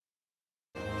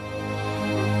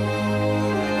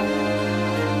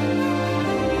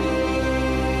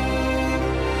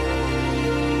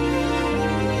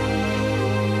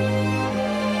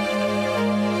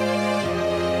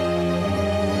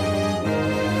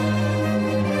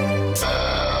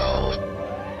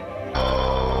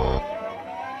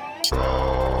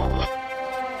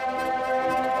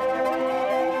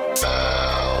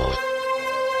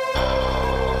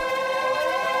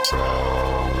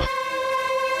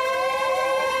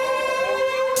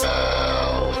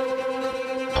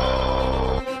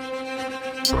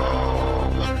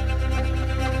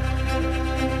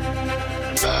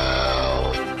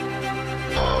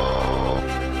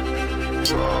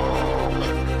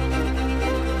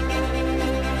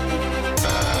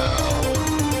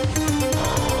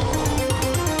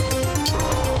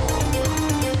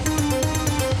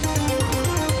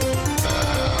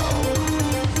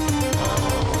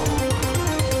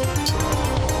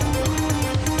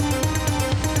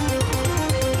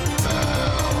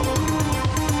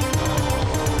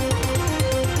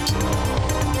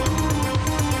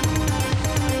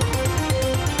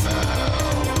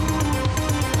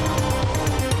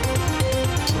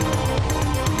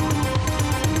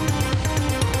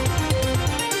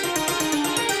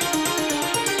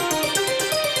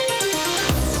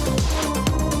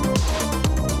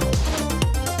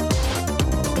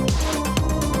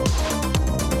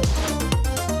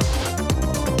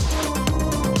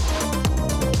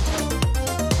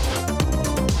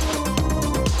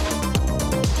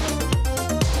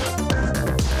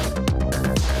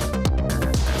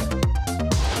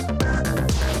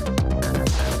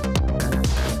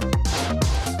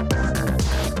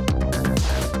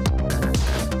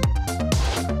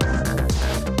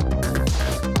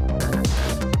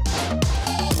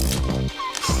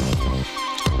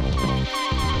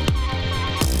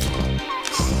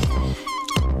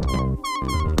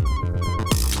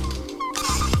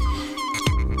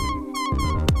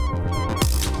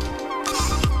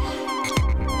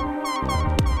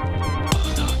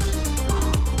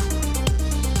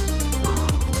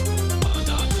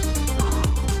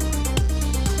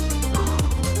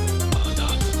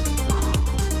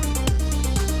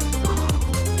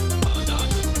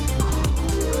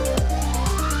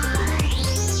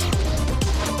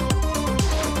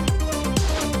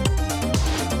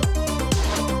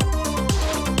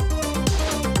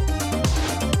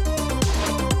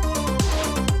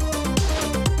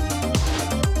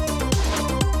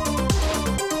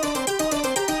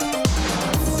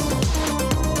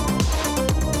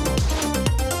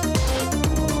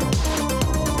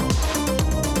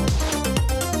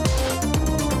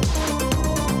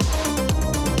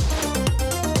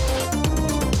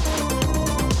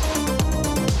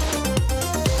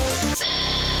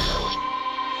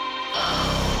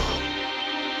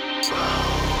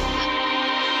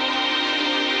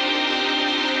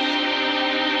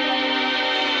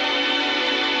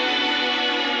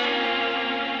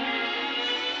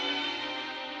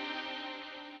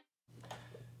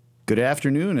Good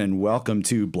afternoon and welcome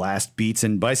to Blast Beats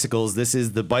and Bicycles. This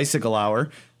is the Bicycle Hour.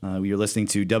 You're listening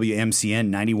to WMCN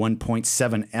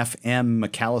 91.7 FM,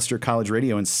 McAllister College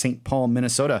Radio in St. Paul,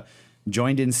 Minnesota.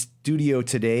 Joined in studio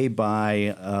today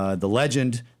by the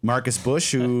legend Marcus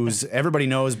Bush, who's everybody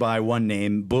knows by one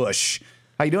name, Bush.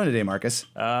 How you doing today, Marcus?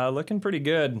 Looking pretty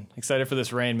good. Excited for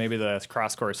this rain. Maybe the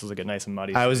cross courses will get nice and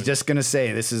muddy. I was just going to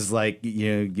say, this is like,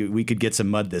 we could get some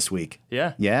mud this week.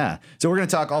 Yeah. Yeah. So we're going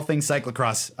to talk all things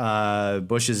cyclocross.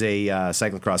 Bush is a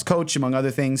cyclocross coach, among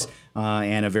other things,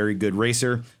 and a very good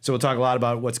racer. So we'll talk a lot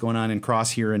about what's going on in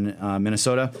cross here in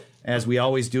Minnesota. As we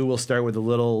always do, we'll start with a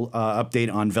little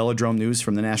update on Velodrome news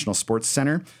from the National Sports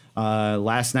Center.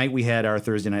 Last night we had our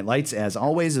Thursday Night Lights. As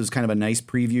always, it was kind of a nice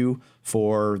preview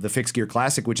for the Fixed Gear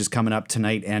Classic, which is coming up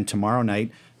tonight and tomorrow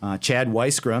night. Chad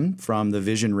Weisgrum from the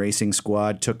Vision Racing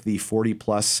Squad took the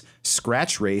 40-plus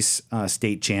scratch race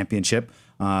state championship.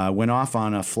 Went off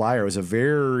on a flyer. It was a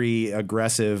very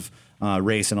aggressive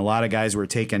race, and a lot of guys were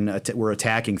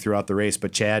attacking throughout the race.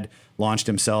 But Chad launched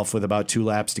himself with about 2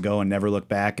 laps to go and never looked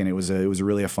back, and it was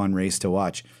really a fun race to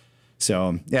watch.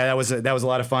 So yeah, that was a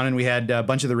lot of fun, and we had a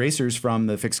bunch of the racers from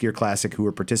the Fixed Gear Classic who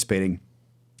were participating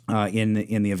in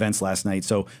the events last night.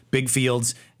 So big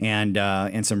fields and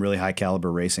some really high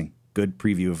caliber racing. Good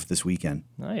preview of this weekend.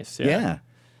 Nice. Yeah.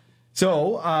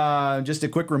 So just a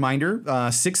quick reminder: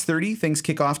 6:30 things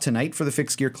kick off tonight for the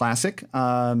Fixed Gear Classic.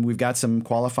 We've got some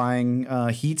qualifying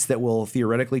heats that will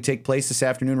theoretically take place this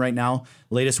afternoon. Right now,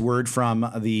 latest word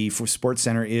from the Sports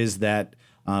Center is that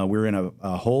we're in a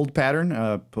hold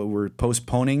pattern. We're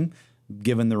postponing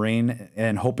given the rain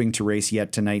and hoping to race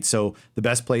yet tonight. So the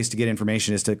best place to get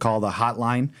information is to call the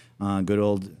hotline, good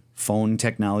old phone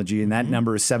technology. And that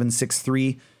number is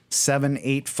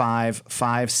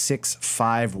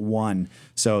 763-785-5651.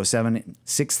 So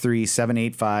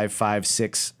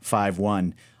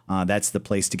 763-785-5651. That's the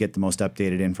place to get the most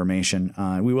updated information.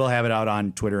 We will have it out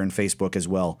on Twitter and Facebook as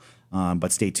well.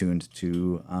 But stay tuned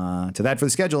to that for the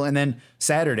schedule. And then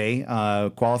Saturday,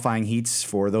 qualifying heats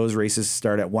for those races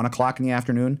start at 1 o'clock in the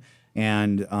afternoon,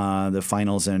 and the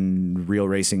finals and real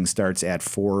racing starts at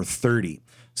 4:30.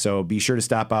 So be sure to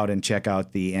stop out and check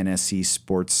out the NSC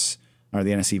Sports or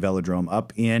the NSC Velodrome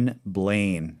up in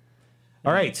Blaine.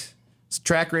 All right. It's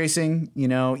track racing,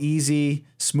 easy,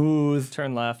 smooth.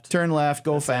 Turn left,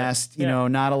 go fast.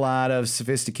 Not a lot of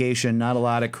sophistication, not a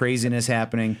lot of craziness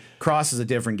happening. Cross is a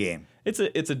different game. It's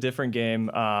a different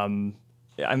game.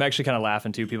 I'm actually kind of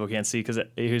laughing too. People can't see because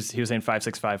he was saying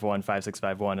 5651,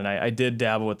 5651, and I did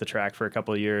dabble with the track for a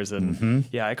couple of years, and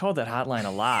yeah, I called that hotline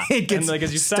a lot. It gets and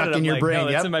as you stuck said it, in I'm your like, brain.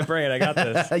 No, it's in my brain. I got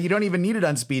this. You don't even need it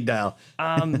on speed dial.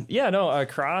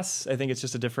 Cross. I think it's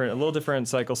just a little different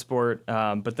cycle sport.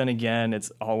 But then again,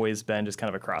 it's always been just kind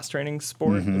of a cross training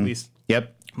sport, at least.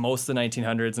 Yep. Most of the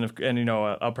 1900s, and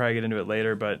I'll probably get into it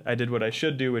later, but I did what I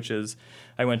should do, which is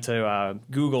I went to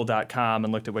Google.com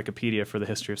and looked at Wikipedia for the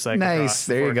history of cyclocross. Nice,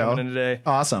 there you go. Today.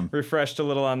 Awesome. Refreshed a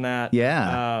little on that.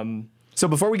 Yeah. So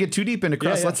before we get too deep into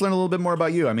cross, let's learn a little bit more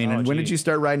about you. I mean, when did you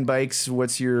start riding bikes?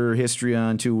 What's your history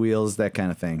on two wheels, that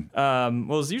kind of thing? Well, it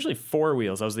was usually 4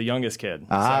 wheels. I was the youngest kid.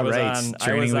 I was on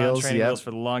training wheels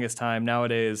for the longest time.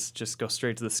 Nowadays, just go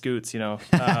straight to the scoots,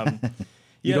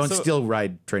 You don't still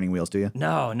ride training wheels, do you?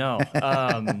 No.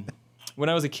 When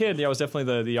I was a kid, I was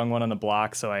definitely the young one on the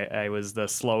block, so I was the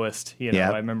slowest.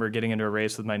 I remember getting into a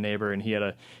race with my neighbor, and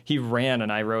he ran,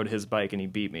 and I rode his bike, and he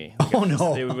beat me.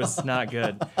 No. It was not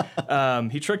good.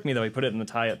 He tricked me, though. He put it in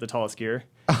the tallest gear.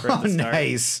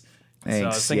 Nice. Thanks. So I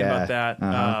was thinking about that.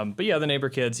 But yeah, the neighbor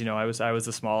kids, I was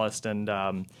the smallest,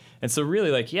 and so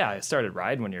really, I started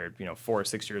riding when you're 4 or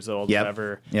 6 years old,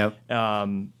 whatever. Yep.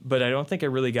 But I don't think I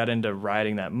really got into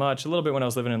riding that much. A little bit when I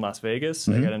was living in Las Vegas.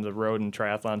 I got into the road and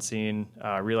triathlon scene.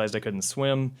 Realized I couldn't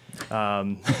swim.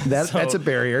 That's a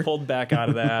barrier. Pulled back out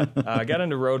of that. Got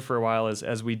into road for a while,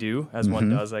 as we do, as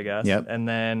one does, I guess. Yep. And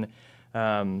then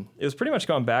it was pretty much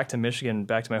going back to Michigan,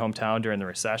 back to my hometown during the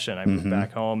recession. I moved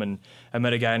back home, and I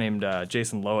met a guy named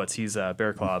Jason Lowitz. He's a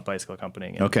Bear Claw Bicycle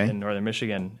Company in northern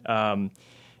Michigan.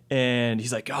 And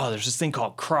he's like, oh, there's this thing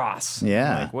called cross. Yeah.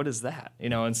 I'm like, what is that?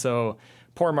 And so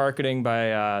poor marketing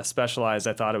by Specialized.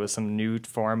 I thought it was some new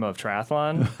form of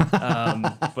triathlon,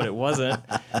 but it wasn't.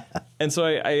 And so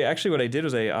I actually, what I did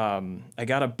was I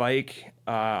got a bike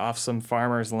off some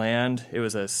farmer's land. It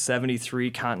was a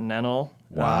 73 Continental.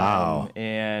 Wow.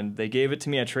 And they gave it to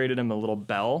me. I traded him a little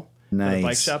Bell. Nice. At a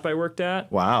bike shop I worked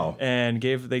at. Wow. And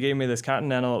they gave me this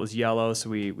Continental. It was yellow, so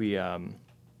we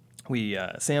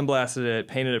sandblasted it,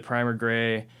 painted it primer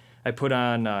gray. I put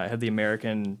on, I had the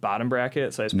American bottom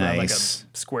bracket, so I just put on like a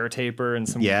square taper and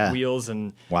some wheels.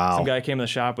 And some guy came in the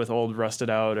shop with old rusted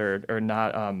out or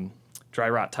not dry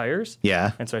rot tires.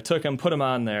 Yeah. And so I took them, put them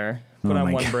on there, put on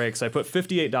my one God. brake. So I put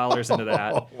 $58 into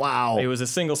that. Wow. It was a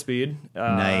single speed.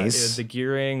 Nice. The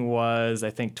gearing was, I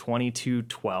think,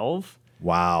 2212.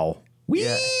 Wow.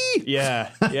 Whee! Yeah.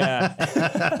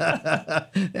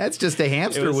 That's just a It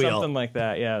hamster was wheel. something like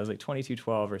that. Yeah, it was like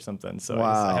 2212 or something. So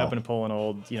Wow. I happened to pull an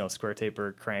old, square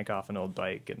taper crank off an old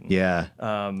bike. And Yeah.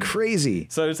 Crazy.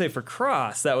 So I would say for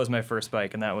cross, that was my first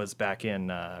bike, and that was back in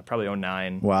probably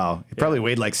 09. Wow. It probably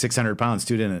weighed like 600 pounds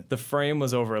too, didn't it? The frame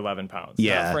was over 11 pounds.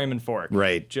 Yeah. Not frame and fork.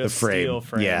 Right. Just The frame. steel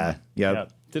frame. Yeah.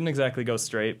 Yep. Didn't exactly go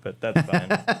straight, but that's fine.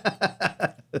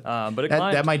 But it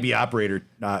climbed. That might be operator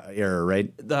error, right?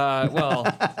 Well,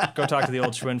 go talk to the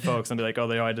old Schwinn folks and be like, oh,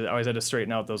 they always had to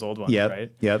straighten out those old ones, Yep.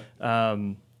 right? Yep.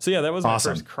 So yeah, that was my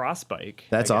Awesome. first cross bike.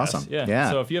 That's I guess. awesome. Yeah.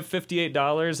 Yeah. So if you have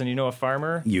 $58 and you know a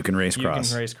farmer, You can race you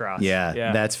cross. can race cross.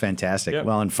 Yeah, that's fantastic. Yep.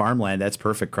 Well, in farmland, that's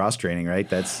perfect cross training, right?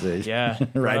 That's Yeah,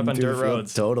 right riding up on through dirt the field.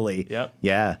 roads. Totally. Yep.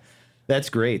 Yeah, that's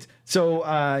great.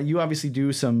 So you obviously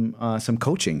do some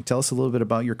coaching. Tell us a little bit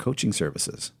about your coaching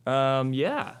services.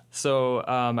 Yeah. So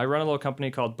I run a little company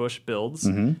called Bush Builds,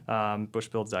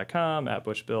 bushbuilds.com, at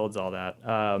Bush Builds, all that.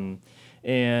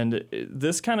 And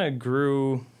this kind of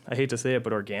grew, I hate to say it,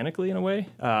 but organically in a way.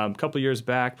 A couple years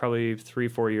back, probably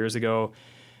 3-4 years ago,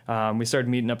 we started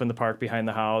meeting up in the park behind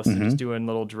the house and just doing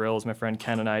little drills. My friend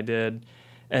Ken and I did.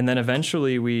 And then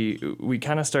eventually we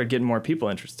kind of started getting more people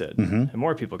interested, and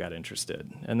more people got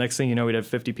interested. And next thing you know, we'd have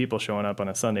 50 people showing up on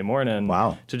a Sunday morning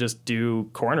Wow. to just do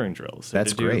cornering drills,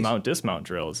 That's to do great. mount dismount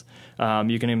drills.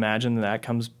 You can imagine that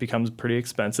becomes pretty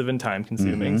expensive and time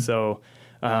consuming. So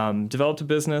developed a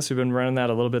business. We've been running that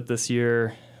a little bit this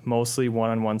year, mostly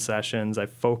one-on-one sessions. I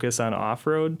focus on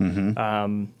off-road.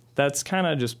 That's kind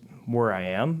of just where I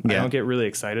am. I Yeah. don't get really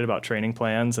excited about training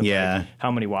plans and Yeah. like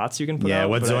how many watts you can put Yeah, out.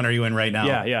 what but zone are you in right now?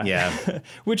 Yeah.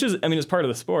 Which is, I mean, it's part of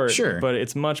the sport. Sure. But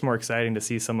it's much more exciting to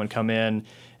see someone come in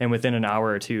and within an hour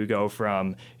or two go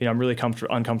from, I'm really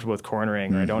uncomfortable with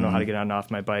cornering, or I don't know how to get on and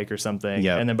off my bike or something.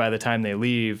 Yep. And then by the time they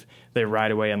leave, they ride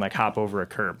away and like hop over a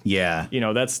curb. Yeah.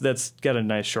 That's got a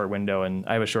nice short window, and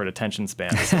I have a short attention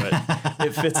span, so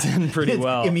it fits in pretty It's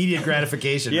well. immediate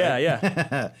gratification. Yeah, right?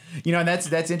 yeah. And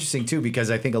that's interesting too,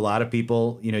 because I think a lot of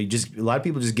people, a lot of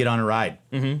people just get on a ride,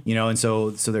 and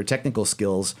so their technical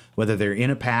skills, whether they're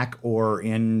in a pack or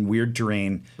in weird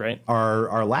terrain, Right.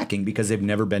 are lacking because they've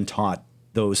never been taught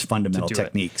those fundamental do it.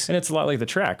 techniques. And it's a lot like the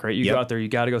track, right? You Yep. go out there, you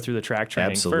got to go through the track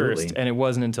training Absolutely. first. And it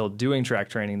wasn't until doing track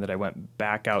training that I went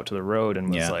back out to the road and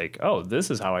was Yeah. like, oh, this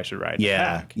is how I should ride in a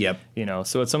Yeah. pack. Yep.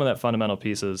 So it's some of that fundamental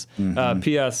pieces.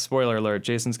 P.S. Spoiler alert: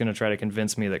 Jason's going to try to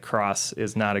convince me that cross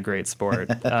is not a great sport,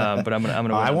 but I'm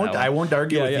gonna. I won't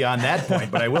argue with you on that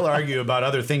point, but I will argue about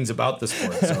other things about the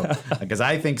sport. So because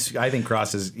I think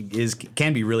cross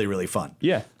can be really, really fun.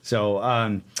 Yeah. So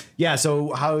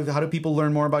so how do people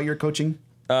learn more about your coaching?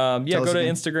 Go Tell us to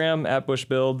again. Instagram at Bush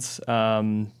Builds,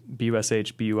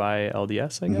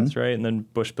 BUSHBUILDS, I guess, right? And then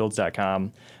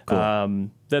bushbuilds.com. Cool.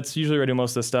 That's usually where I do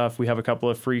most of the stuff. We have a couple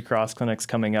of free cross clinics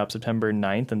coming up September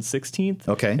 9th and 16th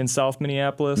Okay. in South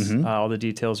Minneapolis. All the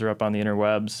details are up on the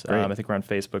interwebs. Great. I think we're on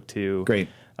Facebook too. Great.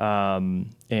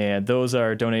 And those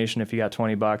are donation if you got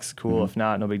 $20. Cool. If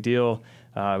not, no big deal.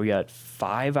 We got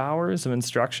 5 hours of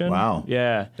instruction. Wow.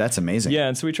 Yeah. That's amazing. Yeah,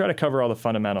 and so we try to cover all the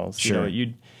fundamentals. Sure.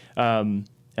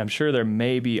 I'm sure there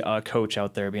may be a coach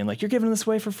out there being like, "You're giving this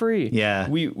away for free." Yeah.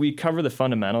 We cover the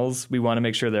fundamentals. We want to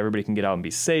make sure that everybody can get out and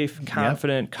be safe,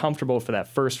 confident, comfortable for that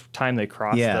first time they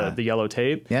cross Yeah. the yellow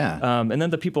tape. Yeah. And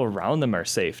then the people around them are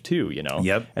safe too.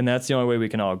 Yep. And that's the only way we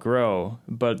can all grow.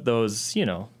 But those,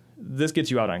 this gets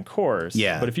you out on course.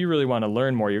 Yeah. But if you really want to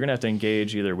learn more, you're going to have to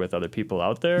engage either with other people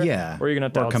out there. Yeah. Or you're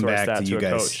going to have to Or come outsource back that to to you a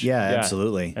guys. coach. Yeah,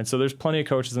 absolutely. And so there's plenty of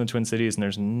coaches in the Twin Cities, and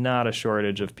there's not a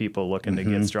shortage of people looking to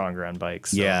get stronger on bikes.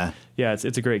 So, Yeah. Yeah, it's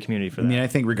a great community for that. I mean, I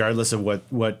think regardless of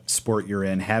what sport you're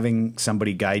in, having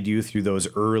somebody guide you through those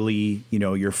early,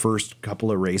 your first couple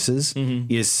of races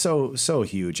is so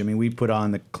huge. I mean, we put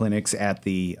on the clinics at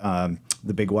the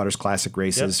Big Waters Classic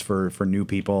races for new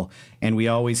people, and we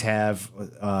always have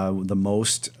the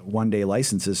most one-day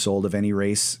licenses sold of any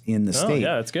race in the state.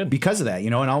 Yeah, that's good. Because of that,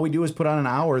 and all we do is put on an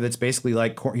hour that's basically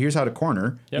like, here's how to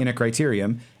corner in a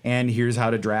criterium, and here's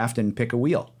how to draft and pick a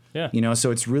wheel. Yeah.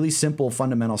 So it's really simple,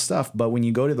 fundamental stuff. But when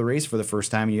you go to the race for the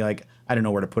first time, you're like, I don't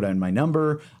know where to put in my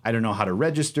number. I don't know how to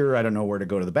register. I don't know where to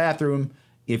go to the bathroom.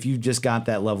 If you've just got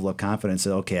that level of confidence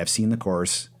that, okay, I've seen the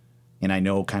course and I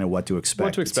know kind of what to expect.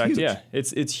 What to expect, it's huge. yeah.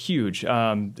 It's huge.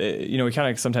 We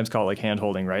kind of sometimes call it like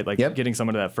hand-holding, right? Like getting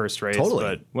someone to that first race. Totally.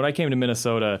 But when I came to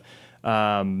Minnesota,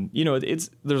 there's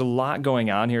a lot going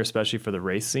on here, especially for the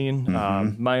race scene.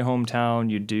 My hometown,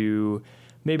 you do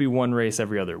maybe one race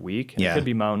every other week. And Yeah. It could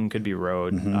be mountain, could be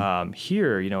road.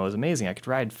 Here, it was amazing. I could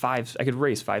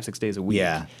race 5-6 days a week.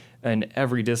 Yeah. In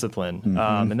every discipline,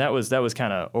 and that was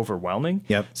kind of overwhelming.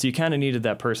 Yep. So you kind of needed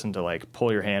that person to like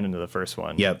pull your hand into the first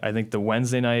one. Yep. I think the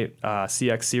Wednesday night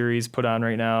CX series put on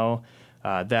right now,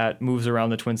 that moves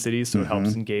around the Twin Cities, so it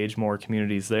helps engage more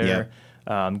communities there.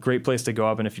 Yep. Great place to go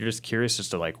up, and if you're just curious, just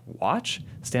to like watch,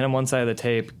 stand on one side of the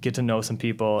tape, get to know some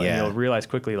people, Yeah. and you'll realize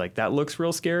quickly like that looks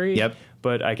real scary. Yep.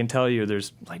 But I can tell you,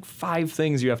 there's like 5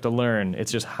 things you have to learn.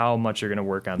 It's just how much you're going to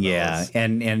work on Yeah, those.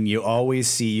 and you always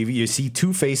see you see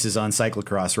two faces on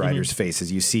cyclocross riders'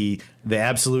 faces. You see the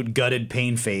absolute gutted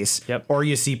pain face, Yep. or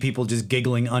you see people just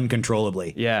giggling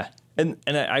uncontrollably. Yeah. And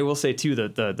I will say too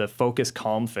the focused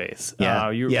calm face. Yeah.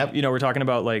 Yep. We're talking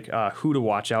about like who to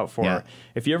watch out for. Yeah.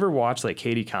 If you ever watch like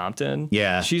Katie Compton,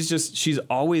 Yeah. she's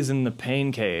always in the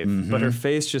pain cave, but her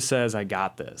face just says I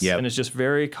got this. Yep. And it's just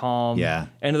very calm. Yeah.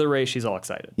 End of the race, she's all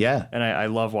excited. Yeah. And I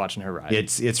love watching her ride.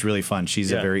 It's really fun.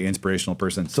 She's a Yeah. very inspirational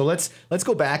person. So let's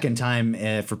go back in time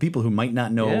for people who might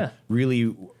not know Yeah.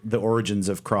 really the origins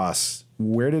of cross.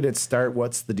 Where did it start?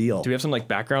 What's the deal? Do we have some like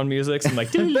background music? Some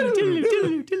like doodle, doodle,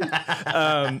 doodle, doodle.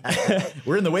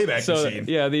 We're in the Wayback So Machine.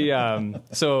 yeah,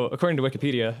 so according to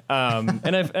Wikipedia,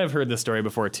 and I've heard this story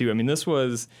before too. I mean, this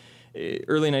was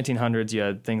early 1900s. You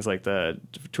had things like the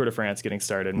Tour de France getting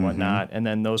started and whatnot, and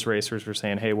then those racers were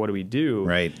saying, "Hey, what do we do?"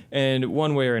 Right. And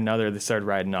one way or another, they started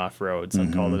riding off road.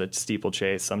 Some called it a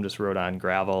steeplechase. Some just rode on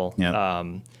gravel. Yep.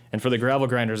 And for the gravel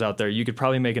grinders out there, you could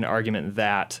probably make an argument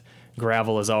that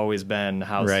gravel has always been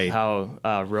how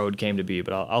road came to be,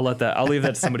 but I'll leave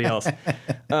that to somebody else.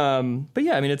 But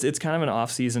yeah, I mean, it's kind of an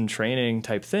off-season training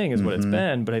type thing is what it's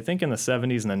been. But I think in the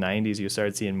 70s and the 90s, you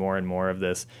started seeing more and more of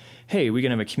this. Hey, we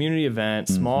can have a community event,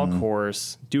 small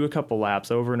course, do a couple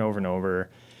laps over and over and over.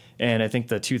 And I think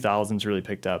the 2000s really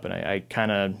picked up, and I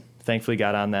kind of thankfully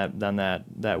got on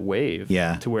that wave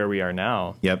Yeah. to where we are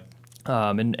now. Yep.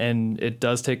 And it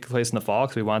does take place in the fall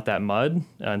because we want that mud.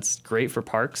 It's great for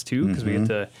parks too because we get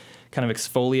to kind of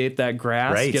exfoliate that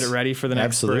grass, Right. get it ready for the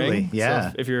next Absolutely. spring. Yeah.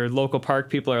 So if your local park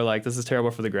people are like, "This is terrible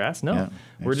for the grass," no, Yeah.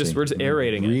 we're just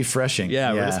aerating it. Refreshing.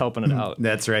 Yeah, we're just helping it out.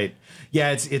 That's right.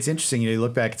 Yeah, it's interesting. You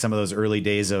look back at some of those early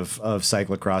days of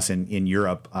cyclocross in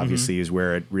Europe, obviously, is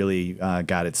where it really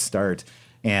got its start.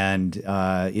 And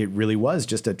it really was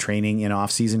just a training and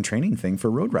off-season training thing for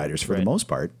road riders for the Right. most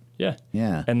part. Yeah,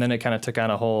 Yeah. And then it kind of took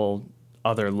on a whole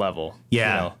other level.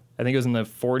 Yeah. I think it was in the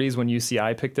 40s when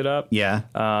UCI picked it up. Yeah.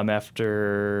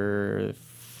 After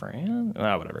France,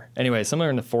 whatever. Anyway, somewhere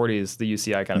in the 40s, the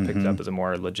UCI kind of picked it up as a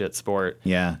more legit sport.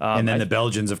 Yeah. And then the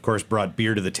Belgians, of course, brought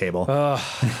beer to the table.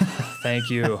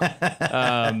 Thank you,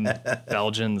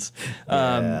 Belgians.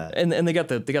 And they got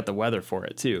the weather for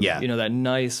it too. Yeah. That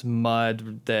nice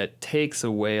mud that takes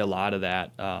away a lot of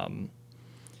that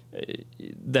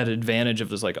that advantage of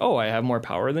just like, oh, I have more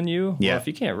power than you. Yeah. Well, if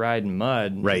you can't ride in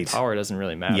mud, Right. power doesn't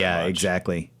really matter. Yeah, much.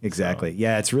 exactly.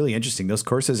 Yeah, it's really interesting. Those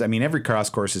courses, I mean, every cross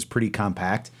course is pretty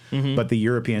compact, but the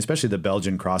European, especially the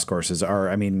Belgian cross courses are,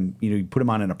 I mean, you put them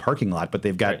on in a parking lot, but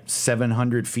they've got Right.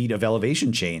 700 feet of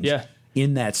elevation change Yeah.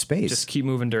 in that space. Just keep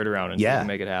moving dirt around and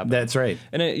make it happen. That's right.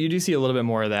 And you do see a little bit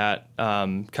more of that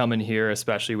coming here,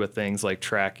 especially with things like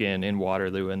track in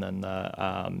Waterloo and then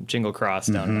the Jingle Cross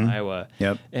down in Iowa.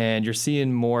 Yep. And you're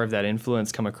seeing more of that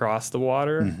influence come across the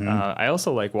water. I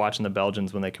also like watching the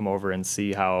Belgians when they come over and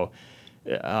see how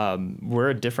we're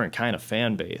a different kind of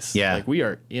fan base. Yeah. Like we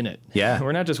are in it. Yeah.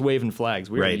 We're not just waving flags.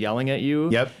 We are Right. yelling at you.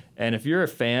 Yep. And if you're a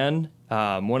fan,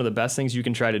 one of the best things you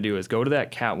can try to do is go to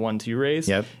that Cat 1-2 race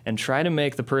Yep. and try to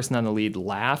make the person on the lead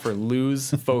laugh or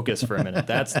lose focus for a minute.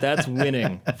 That's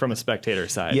winning from a spectator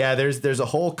side. Yeah, there's a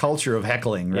whole culture of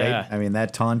heckling, right? Yeah. I mean,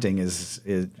 that taunting it's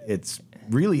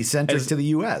really centric to the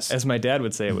U.S. As my dad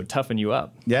would say, it would toughen you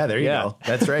up. Yeah, there you Yeah. go.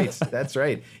 That's right. That's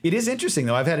right. It is interesting,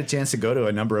 though. I've had a chance to go to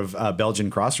a number of Belgian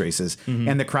cross races,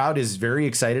 and the crowd is very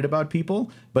excited about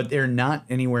people, but they're not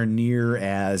anywhere near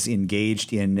as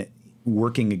engaged in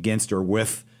working against or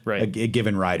with Right. a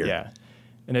given rider. Yeah.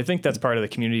 And I think that's part of the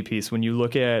community piece. When you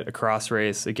look at a cross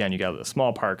race, again, you got a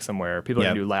small park somewhere. People are Yep.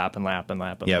 going to do lap and lap and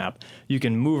lap and Yep. lap. You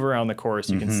can move around the course.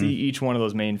 You can see each one of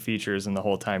those main features and the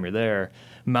whole time you're there.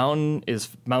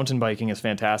 Mountain biking is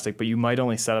fantastic, but you might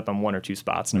only set up on one or two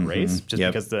spots in a race just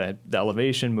Yep. because the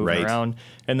elevation moving Right. around.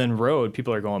 And then road,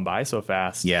 people are going by so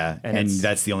fast. Yeah, and it's-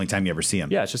 that's the only time you ever see them.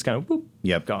 yeah, it's just kind of whoop,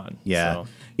 Yep. gone. Yeah.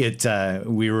 So,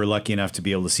 We were lucky enough to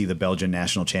be able to see the Belgian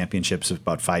national championships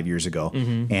about 5 years ago,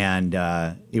 and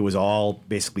it was all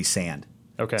basically sand.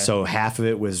 Okay. So half of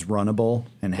it was runnable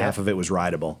and half of it was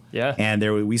rideable. Yeah.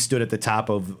 And we stood at the top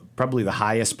of probably the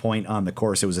highest point on the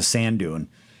course. It was a sand dune.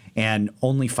 and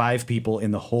only 5 people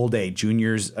in the whole day,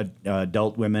 juniors,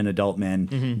 adult women, adult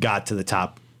men, got to the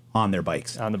top on their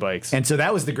bikes. On the bikes. And so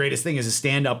that was the greatest thing, is to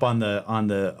stand up on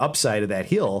the upside of that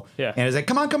hill. Yeah. And it's like,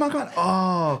 come on.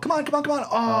 Oh, come on.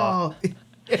 Oh,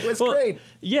 it was great.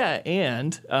 Yeah,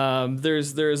 and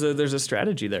there's a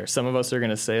strategy there. Some of us are going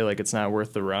to say like it's not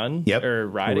worth the run or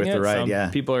riding worth it. the ride, Some yeah.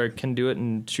 people can do it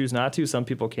and choose not to. Some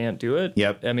people can't do it.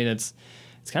 Yep. I mean, it's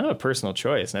kind of a personal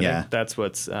choice. And I think that's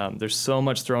what's there's so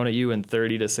much thrown at you in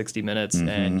 30 to 60 minutes,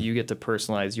 and you get to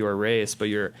personalize your race. But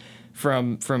you're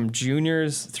from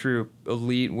juniors through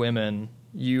elite women,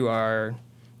 you are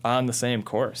on the same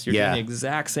course. You're doing the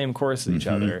exact same course as each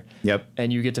other. Yep.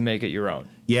 And you get to make it your own.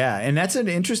 Yeah, and that's an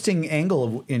interesting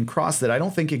angle in cross that I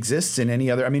don't think exists in any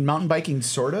other. I mean, mountain biking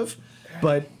sort of,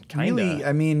 but really,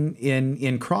 I mean,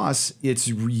 in cross, it's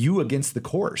you against the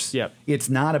course. Yep. It's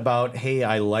not about, hey,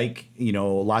 I like,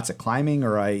 lots of climbing,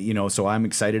 or so I'm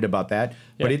excited about that.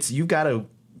 But it's, you've got to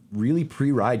really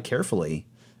pre-ride carefully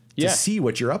to see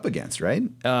what you're up against, right?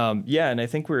 And I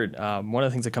think we're one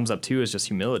of the things that comes up too is just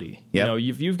humility. Yep.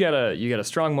 You've got a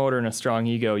strong motor and a strong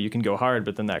ego. You can go hard,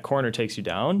 but then that corner takes you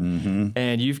down,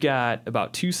 and you've got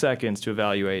about 2 seconds to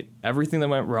evaluate everything that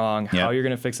went wrong, how you're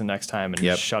going to fix it next time, and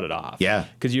just shut it off. Yeah,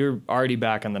 because you're already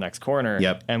back on the next corner.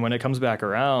 Yep. And when it comes back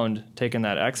around, taking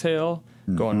that exhale.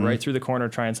 Going right through the corner,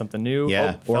 trying something new.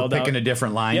 Yeah, or picking a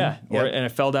different line. Yeah, and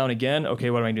it fell down again. Okay,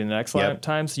 what am I doing the next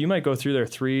time? So you might go through there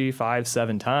 3, 5,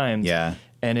 7 times. Yeah.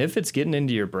 And if it's getting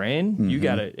into your brain, you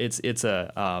gotta. It's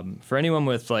a for anyone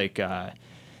with like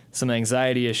some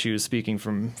anxiety issues. Speaking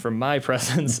from my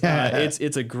presence,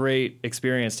 it's a great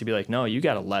experience to be like, no, you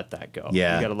got to let that go.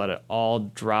 Yeah. You got to let it all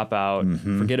drop out,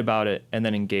 forget about it, and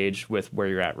then engage with where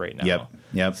you're at right now.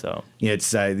 Yep. So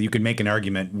it's you can make an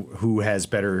argument who has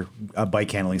better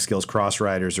bike handling skills, cross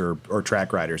riders or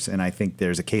track riders, and I think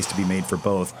there's a case to be made for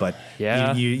both. But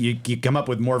you come up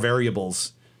with more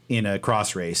variables in a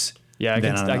cross race. Yeah, I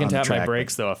can tap my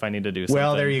brakes though if I need to do something.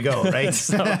 Well, there you go, right?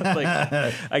 So like,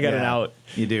 I got an out.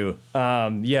 You do.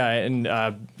 And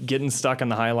getting stuck on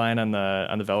the high line on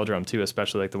the velodrome too,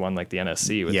 especially like the one like the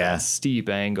NSC with that steep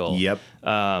angle. Yep.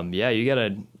 You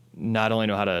gotta not only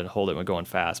know how to hold it when going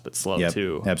fast, but slow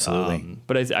too. Absolutely.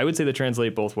 But I would say they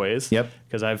translate both ways. Yep.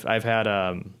 Because I've had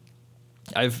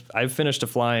I've finished a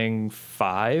flying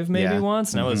 5 maybe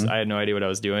once, and I had no idea what I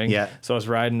was doing. Yeah. So I was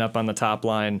riding up on the top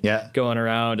line, going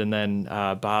around, and then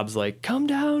Bob's like, "Come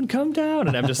down,"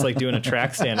 and I'm just like doing a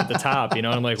track stand at the top, and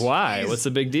I'm like, "Why? What's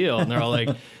the big deal?" And they're all like,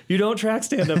 "You don't track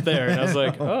stand up there," and I was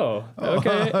like, "Oh,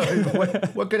 okay."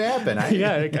 What could happen?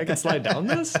 I can slide down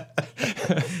this.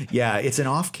 Yeah, it's an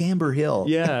off camber hill.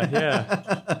 Yeah.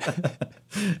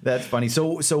 That's funny.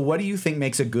 So what do you think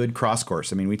makes a good cross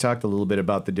course? I mean, we talked a little bit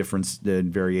about the difference, the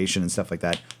variation and stuff like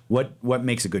that. What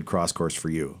makes a good cross course for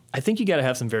you? I think you got to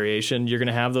have some variation. You're going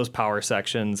to have those power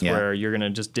sections where you're going to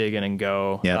just dig in and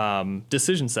go.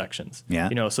 Decision sections.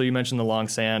 Yeah. So you mentioned the long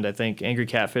sand. I think Angry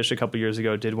Catfish a couple years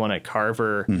ago did one at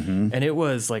Carver, and it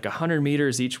was like 100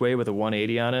 meters each way with a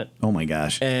 180 on it. Oh my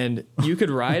gosh. And you could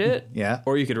ride it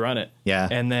or you could run it. Yeah.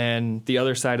 And then the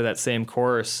other side of that same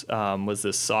course was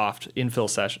this soft infill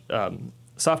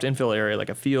area, like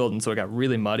a field, and so it got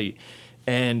really muddy.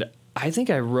 And I think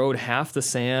I rode half the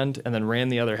sand and then ran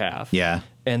the other half. Yeah.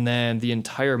 And then the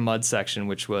entire mud section,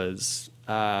 which was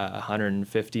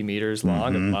 150 meters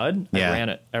long of mud, I ran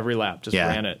it every lap,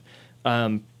 ran it.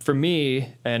 For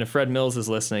me, and if Fred Mills is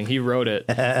listening, he rode it.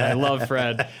 And I love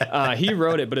Fred. He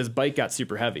rode it, but his bike got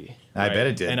super heavy. I bet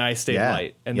it did. And I stayed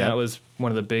light. And that was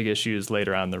one of the big issues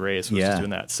later on in the race, was just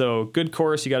doing that. So good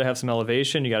course, you got to have some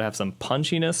elevation. You got to have some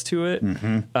punchiness to it.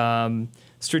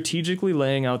 Strategically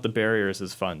laying out the barriers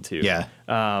is fun too. Yeah.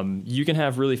 You can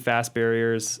have really fast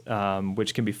barriers,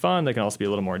 which can be fun. They can also be a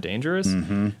little more dangerous.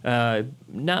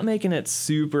 Not making it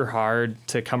super hard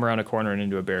to come around a corner and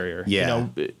into a barrier. Yeah.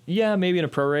 Maybe in a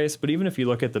pro race, but even if you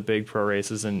look at the big pro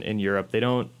races in Europe, they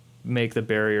don't make the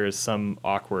barriers some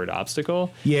awkward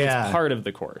obstacle. Yeah. It's part of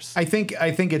the course. I think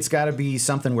it's got to be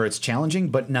something where it's challenging,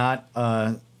 but not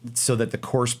so that the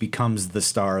course becomes the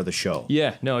star of the show.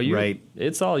 Yeah, no, right.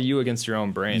 It's all you against your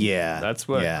own brain. Yeah, that's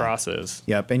what cross is.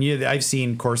 Yep, and I've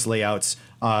seen course layouts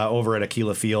over at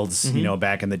Aquila Fields,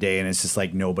 back in the day, and it's just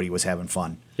like nobody was having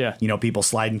fun. Yeah, people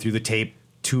sliding through the tape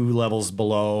 2 levels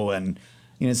below, and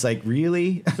it's like,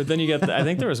 really? But then you get, I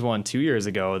think there was one 2 years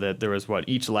ago that there was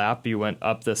each lap you went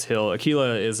up this hill.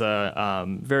 Aquila is a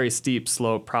very steep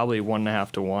slope, probably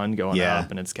 1.5 to 1 going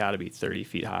up, and it's got to be 30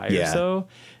 feet high or so.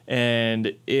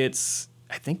 And it's,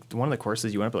 I think one of the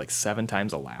courses you went up like 7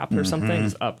 times a lap or something. It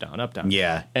was up, down, up, down.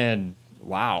 Yeah. And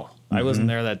wow, I wasn't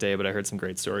there that day, but I heard some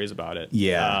great stories about it.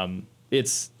 Yeah.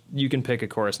 you can pick a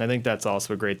course. And I think that's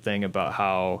also a great thing about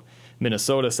how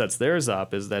Minnesota sets theirs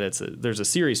up, is that there's a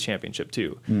series championship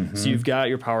too. So you've got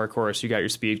your power course, you got your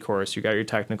speed course, you got your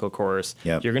technical course.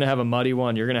 Yep. You're going to have a muddy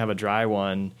one, you're going to have a dry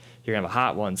one, you're going to have a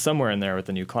hot one somewhere in there with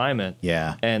the new climate.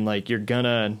 Yeah. And like you're going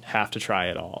to have to try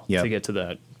it all Yep. to get to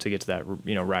that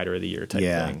rider of the year type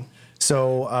thing.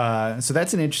 So, so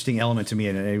that's an interesting element to me,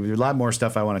 and there's a lot more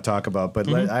stuff I want to talk about. But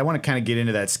I want to kind of get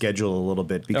into that schedule a little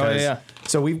bit because,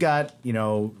 so we've got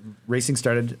racing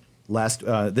started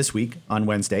this week on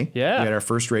Wednesday. Yeah, we had our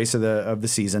first race of the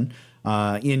season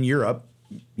in Europe.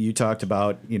 You talked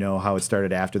about how it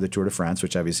started after the Tour de France,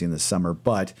 which obviously in the summer,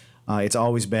 but it's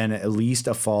always been at least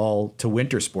a fall to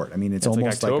winter sport. I mean, it's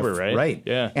almost like October, right? Right.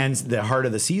 Yeah. And the heart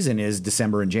of the season is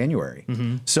December and January.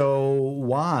 So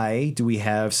why do we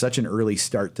have such an early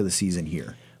start to the season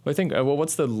here? Well, I think,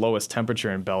 what's the lowest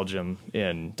temperature in Belgium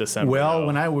in December? Well,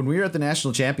 when we were at the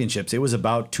national championships, it was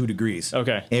about 2 degrees.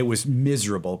 Okay. It was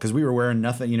miserable because we were wearing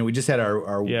nothing. We just had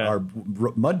our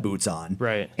mud boots on.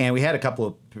 Right. And we had a couple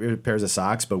of pairs of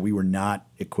socks, but we were not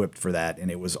equipped for that, and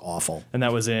it was awful. And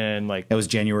that was in That was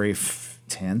January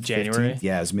 10th. January? 15th?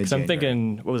 Yeah, it was mid-January. So I'm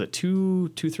thinking, what was it,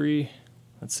 3?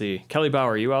 Let's see. Kelly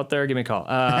Bauer, are you out there? Give me a call.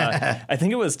 I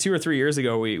think it was 2 or 3 years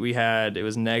ago. It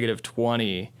was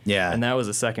 -20. Yeah. And that was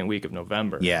the second week of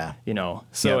November. Yeah.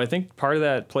 So Yep. I think part of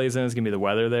that plays in is going to be the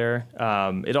weather there.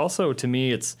 It also, to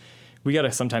me, we got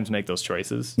to sometimes make those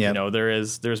choices. Yep.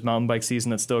 There's mountain bike season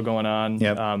that's still going on.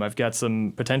 Yep. I've got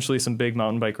potentially some big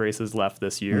mountain bike races left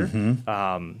this year.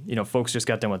 Folks just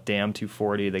got done with Dam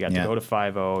 240. They got to go to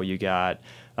 5.0. You got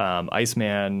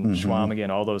Iceman, Schwamigan,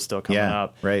 all those still coming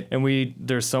up. Right. And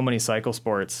there's so many cycle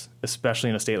sports, especially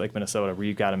in a state like Minnesota, where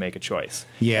you've got to make a choice.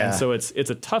 Yeah. And so it's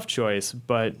a tough choice,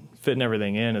 but fitting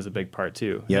everything in is a big part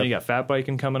too. Yep. Then you got fat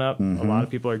biking coming up. A lot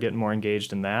of people are getting more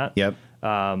engaged in that. Yep.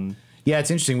 Yeah,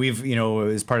 it's interesting. We've,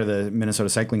 as part of the Minnesota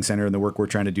Cycling Center and the work we're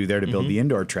trying to do there to build the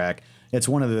indoor track, it's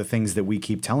one of the things that we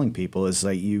keep telling people is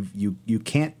like you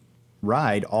can't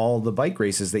ride all the bike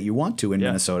races that you want to in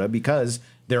Minnesota because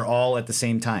they're all at the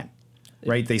same time.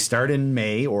 Right? They start in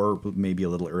May or maybe a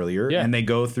little earlier and they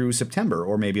go through September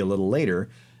or maybe a little later.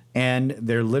 And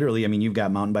they're literally, you've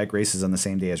got mountain bike races on the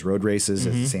same day as road races,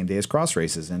 at the same day as cross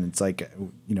races. And it's like,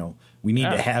 we need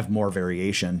to have more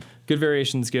variation. Good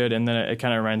variation's good. And then it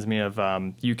kind of reminds me of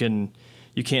you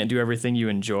can't do everything you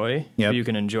enjoy, but you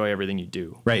can enjoy everything you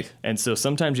do. Right. And so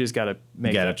sometimes you just got to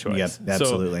make that choice. Yep,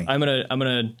 absolutely. So I'm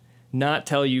gonna not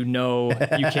tell you no,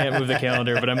 you can't move the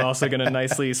calendar, but I'm also going to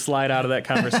nicely slide out of that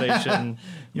conversation.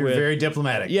 You're very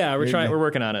diplomatic. Yeah, we're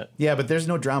working on it. Yeah, but there's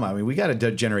no drama. We got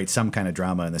to generate some kind of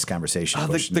drama in this conversation.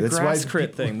 The grass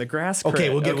crit thing. The grass crit. Okay,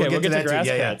 we'll get to that grass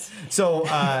too. Yeah. crits. So,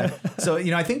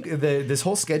 I think this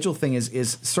whole schedule thing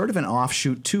is sort of an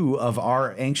offshoot too of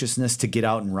our anxiousness to get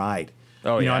out and ride.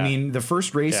 Oh, the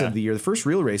first race of the year, the first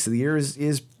real race of the year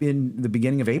is in the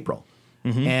beginning of April.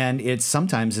 And it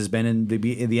sometimes has been in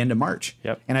the end of March.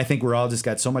 Yep. And I think we're all just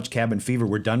got so much cabin fever.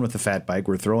 We're done with the fat bike.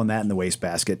 We're throwing that in the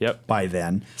wastebasket by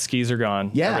then. Skis are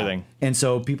gone. Yeah. Everything. And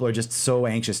so people are just so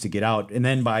anxious to get out. And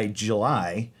then by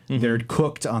July, they're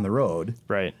cooked on the road.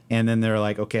 Right. And then they're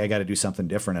like, okay, I got to do something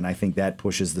different. And I think that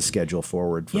pushes the schedule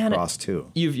forward for cross too.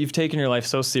 You've taken your life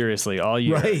so seriously all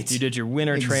year. Right. You did your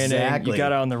winter training. You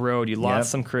got out on the road. You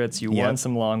lost some crits. You won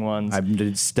some long ones.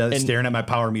 I'm staring at my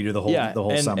power meter the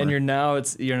whole summer. And you're now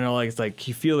it's like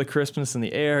you feel the crispness in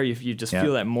the air. You just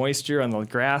feel that moisture on the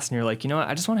grass, and you're like, what?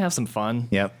 I just want to have some fun.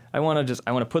 Yep. I want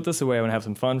to put this away. I want to have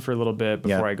some fun for a little bit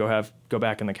before I go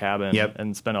back in the cabin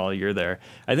and spend all year there.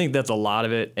 I think that's a lot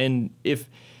of it. And if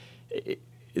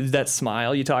that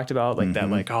smile you talked about, like that,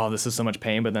 like, oh, this is so much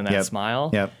pain, but then that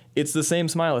smile, it's the same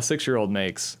smile a 6-year-old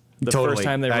makes the first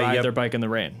time they ride their bike in the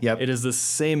rain. It is the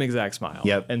same exact smile.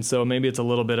 And so maybe it's a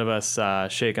little bit of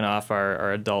us shaking off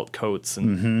our adult coats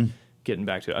and getting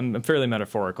back to it. I'm fairly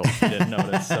metaphorical if you didn't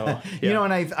notice. So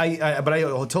and I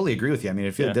totally agree with you. I mean,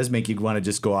 it does make you want to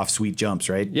just go off sweet jumps,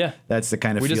 right? Yeah. That's the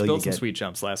kind of feel you get. We just built some get. sweet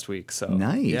jumps last week. So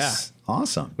nice. Yeah.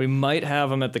 Awesome. We might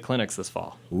have them at the clinics this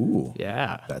fall. Ooh.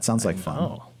 Yeah. That sounds like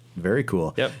fun. Very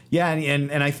cool. Yep. Yeah,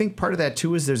 and I think part of that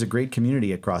too is there's a great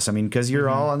community at Cross. I mean, because you're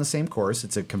all on the same course.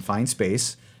 It's a confined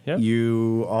space. Yep.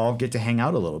 You all get to hang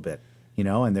out a little bit,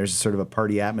 and there's sort of a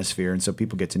party atmosphere, and so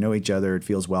people get to know each other. It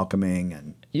feels welcoming,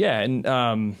 and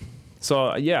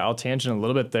I'll tangent a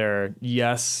little bit there.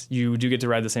 Yes, you do get to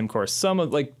ride the same course.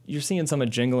 You're seeing some of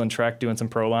Jingle and Trek doing some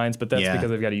pro lines, but that's because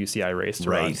they've got a UCI race to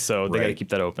run, so they got to keep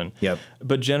that open. Yep.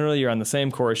 But generally, you're on the same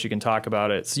course. You can talk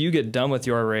about it. So you get done with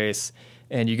your race,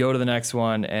 and you go to the next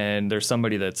one, and there's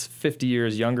somebody that's 50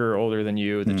 years younger or older than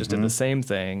you that just did the same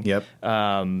thing. Yep.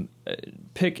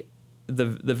 Pick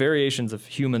the variations of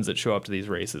humans that show up to these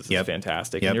races is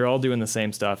fantastic. And you're all doing the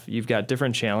same stuff. You've got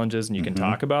different challenges, and you can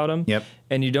talk about them.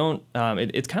 And you don't.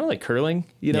 It's kind of like curling.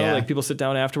 You know, like people sit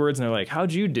down afterwards and they're like,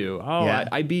 "How'd you do? Oh,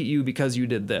 I beat you because you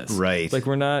did this." Right. Like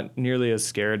we're not nearly as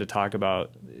scared to talk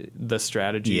about the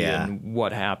strategy and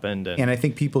what happened. And I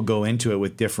think people go into it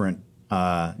with different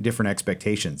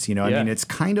expectations. You know, I mean, it's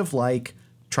kind of like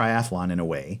triathlon in a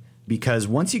way, because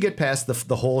once you get past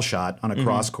the whole shot on a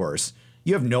cross course,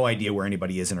 you have no idea where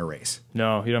anybody is in a race.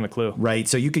 No, you don't have a clue. Right.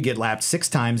 So you could get lapped 6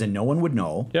 times and no one would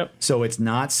know. Yep. So it's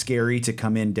not scary to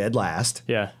come in dead last.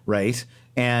 Yeah. Right.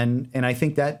 And I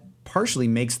think that partially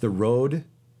makes the road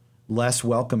less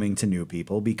welcoming to new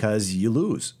people because you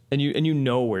lose. And you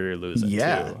know where you're losing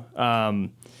too.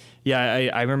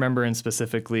 I remember in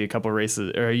specifically a couple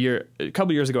races or a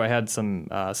couple years ago, I had some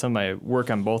of my work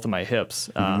on both of my hips.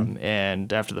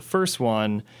 And after the first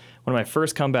one of my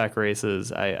first comeback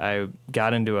races, I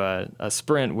got into a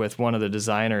sprint with one of the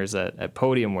designers at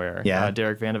Podium Wear,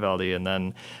 Derek Vandevelde, and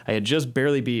then I had just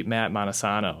barely beat Matt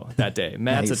Montesano that day.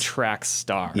 Matt's a track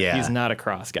star. Yeah. He's not a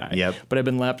cross guy. Yep. But I've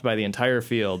been lapped by the entire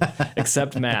field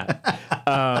except Matt.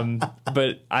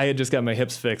 But I had just got my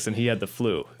hips fixed and he had the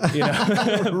flu. You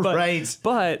know? Right.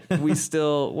 But we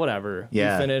still, whatever.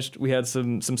 Yeah. We finished. We had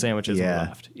some sandwiches and we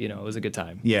left. You know, it was a good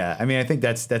time. Yeah, I mean, I think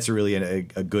that's really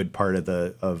a good part of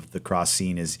the cross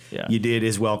scene is it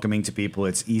is welcoming to people.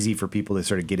 It's easy for people to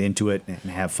sort of get into it and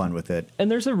have fun with it.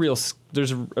 And there's a real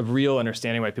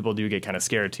understanding why people do get kind of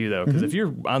scared too, though, because if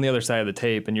you're on the other side of the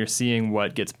tape and you're seeing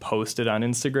what gets posted on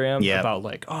Instagram about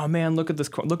like, oh man, look at this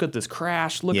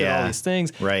crash, look at all these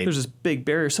things. Right. There's this big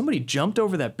barrier. Somebody jumped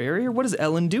over that barrier. What is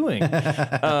Ellen doing?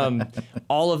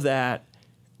 All of that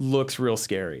looks real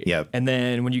scary. Yep. And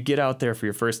then when you get out there for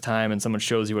your first time and someone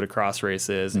shows you what a cross race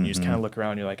is and you just kind of look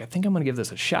around and you're like, I think I'm going to give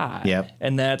this a shot. Yep.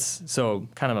 And that's so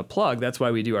kind of a plug. That's why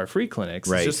we do our free clinics.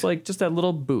 Right. It's just that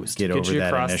little boost. Get over you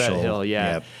that across initial, that hill.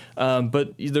 Yeah. Yep.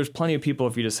 But there's plenty of people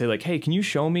if you just say like, hey, can you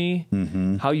show me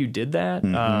how you did that?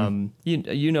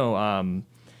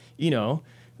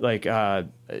 Like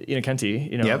Kenti,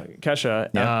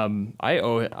 Kesha,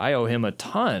 I owe him a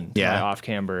ton to my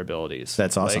off-camber abilities.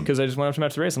 That's awesome. Because I just went up to him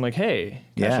after the race. I'm like, hey,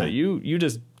 Kesha, you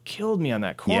just killed me on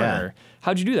that corner.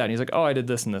 How'd you do that? And he's like, oh, I did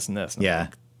this and this and this. And I'm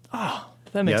like, oh,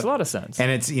 that makes a lot of sense. And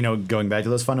it's, going back to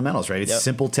those fundamentals, right? It's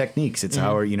simple techniques. It's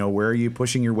how, where are you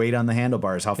pushing your weight on the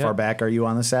handlebars? How far back are you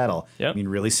on the saddle? I mean,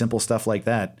 really simple stuff like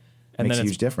that. And makes a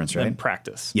huge difference, right? And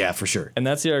practice. Yeah, for sure. And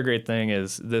that's the other great thing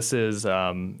is this is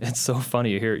it's so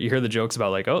funny. You hear the jokes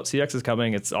about like, oh, CX is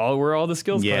coming. It's all the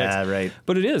skills. Yeah, right.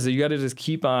 But it is. You got to just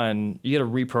keep on. You got to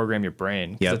reprogram your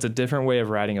brain. Because it's a different way of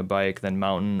riding a bike than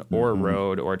mountain or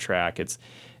road or track.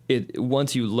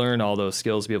 Once you learn all those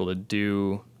skills to be able to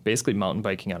do basically mountain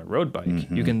biking on a road bike,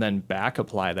 you can then back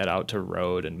apply that out to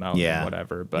road and mountain and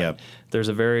whatever. But there's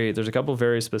a couple of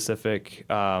very specific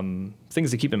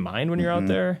things to keep in mind when you're out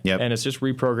there. And it's just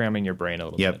reprogramming your brain a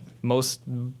little bit.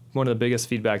 One of the biggest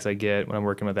feedbacks I get when I'm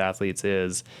working with athletes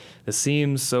is this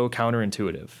seems so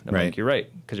counterintuitive. I'm like, you're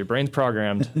right, because your brain's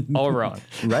programmed all wrong.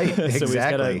 Right. So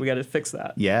Exactly. we got to fix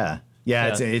that. Yeah,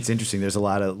 it's interesting. There's a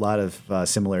lot of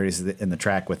similarities in the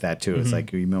track with that too. It's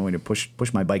like, you know, when to push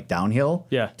my bike downhill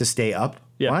to stay up.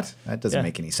 What? That doesn't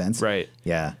make any sense. Right.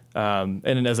 Yeah.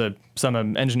 And so I'm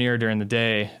an engineer during the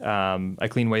day. I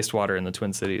clean wastewater in the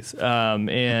Twin Cities.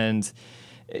 And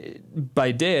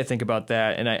by day I think about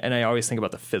that, and I always think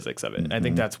about the physics of it. And I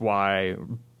think that's why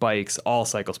bikes, all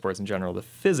cycle sports in general, the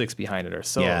physics behind it are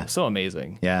so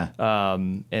amazing. Yeah.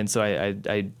 And so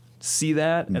I see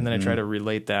that, and then I try to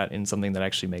relate that in something that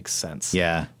actually makes sense.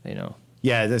 Yeah.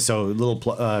 Yeah, so a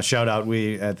little shout out.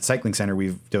 We at the Cycling Center,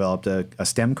 we've developed a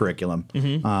STEM curriculum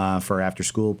for our after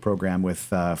school program with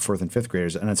 4th and 5th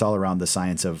graders, and it's all around the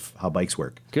science of how bikes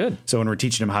work. Good. So when we're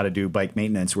teaching them how to do bike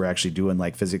maintenance, we're actually doing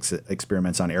like physics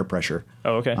experiments on air pressure.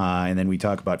 Oh, okay. And then we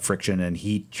talk about friction and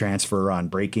heat transfer on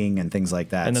braking and things like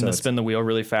that. And then spin the wheel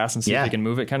really fast and see if you can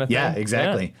move it, kind of thing. Yeah,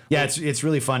 exactly. Yeah, it's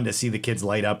really fun to see the kids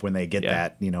light up when they get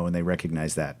that, when they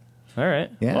recognize that. All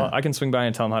right. Yeah. Well, I can swing by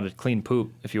and tell them how to clean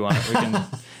poop if you want. We can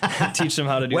teach them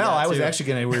how to do that. Well, I was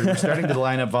actually we're starting to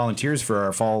line up volunteers for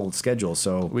our fall schedule,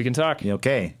 so we can talk.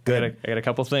 Okay. Good. I got a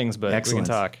couple things, but Excellent. We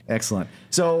can talk. Excellent.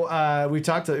 So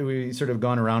we sort of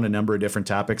gone around a number of different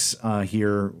topics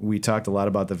here. We talked a lot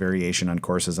about the variation on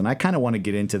courses, and I kind of want to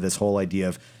get into this whole idea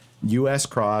of U.S.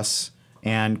 cross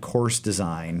and course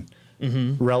design.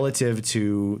 Relative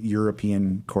to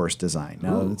European course design.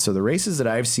 Now, so the races that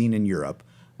I've seen in Europe,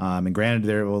 and granted,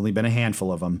 there have only been a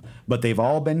handful of them, but they've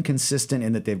all been consistent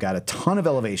in that they've got a ton of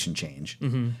elevation change,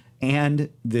 and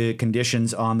the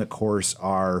conditions on the course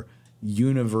are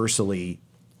universally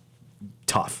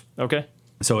tough. Okay.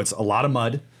 So it's a lot of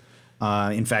mud.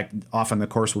 In fact, often the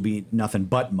course will be nothing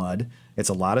but mud. It's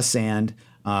a lot of sand,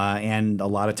 and a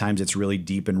lot of times it's really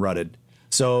deep and rutted.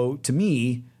 So to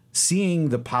me, seeing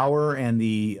the power and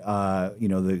the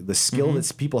the skill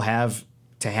that people have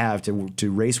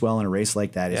to race well in a race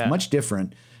like that is much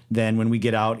different than when we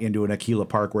get out into an Aquila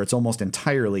Park where it's almost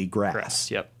entirely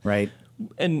grass. Yep. Right.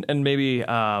 And maybe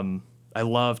I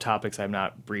love topics I'm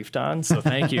not briefed on, so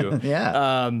thank you.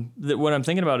 Yeah. What I'm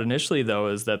thinking about initially, though,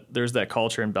 is that there's that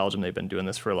culture in Belgium. They've been doing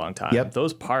this for a long time. Yep.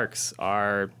 Those parks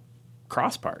are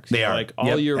cross parks. They are. Like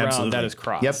all year Absolutely. round, that is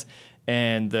cross. Yep.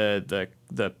 And the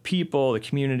people, the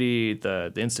community,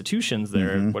 the institutions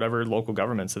there, whatever local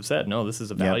governments have said, no, this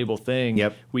is a valuable thing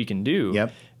we can do.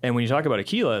 Yep. And when you talk about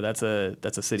Aquila, that's a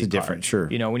city park. Different, sure.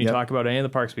 You know, when you talk about any of the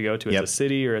parks we go to, it's a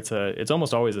city or it's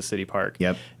almost always a city park.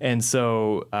 Yep. And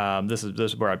so this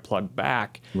is where I'd plug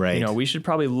back. Right. You know, we should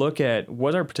probably look at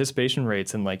what our participation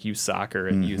rates in like youth soccer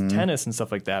and youth tennis and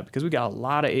stuff like that, because we got a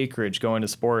lot of acreage going to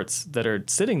sports that are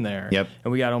sitting there. Yep.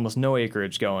 And we got almost no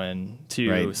acreage going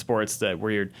to sports that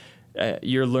where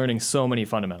you're learning so many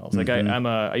fundamentals. Like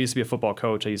I used to be a football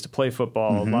coach. I used to play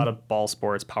football, a lot of ball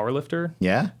sports, power lifter.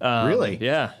 Yeah. Really?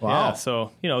 Yeah. Wow. Yeah.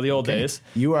 So, the old days.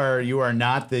 You are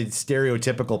not the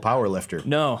stereotypical power lifter.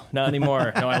 No, not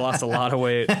anymore. No, I lost a lot of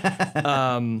weight.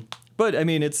 But I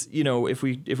mean, it's, if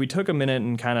we took a minute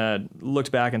and kind of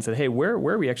looked back and said, hey, where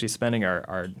are we actually spending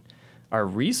our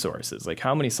resources? Like,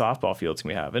 how many softball fields can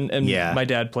we have? And my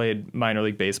dad played minor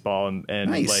league baseball, and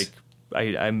Nice. like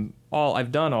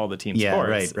I've done all the team Yeah,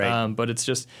 sports. right. But it's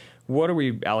just, what are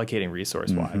we allocating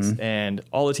resource wise? And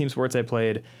all the team sports I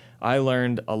played, I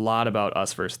learned a lot about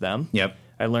us versus them. Yep.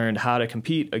 I learned how to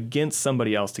compete against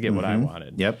somebody else to get what I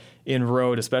wanted. Yep. In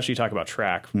road, especially talk about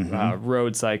track,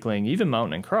 road cycling, even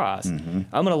mountain and cross. I'm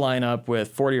going to line up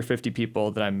with 40 or 50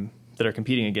 people that are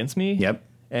competing against me. Yep.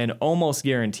 And almost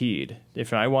guaranteed,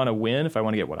 if I want to win, if I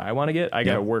want to get what I want to get, I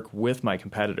got to work with my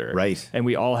competitor. Right. And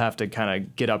we all have to kind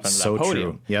of get up on So that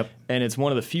podium. true. Yep. And it's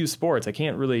one of the few sports I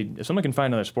can't really, if someone can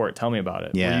find another sport, tell me about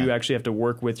it. Yeah. Where you actually have to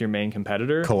work with your main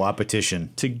competitor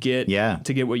Co-opetition. to get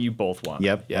what you both want.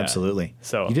 Yep, Yeah. absolutely.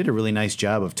 So you did a really nice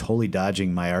job of totally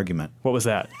dodging my argument. What was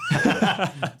that?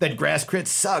 That grass crits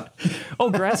suck. Oh,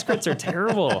 grass crits are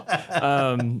terrible.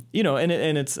 And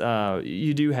it's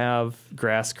you do have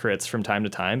grass crits from time to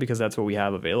time because that's what we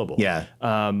have available. Yeah.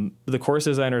 The course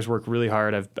designers work really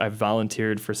hard. I've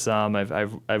volunteered for some.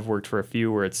 I've worked for a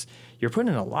few where you're putting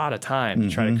in a lot of time to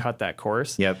try to cut that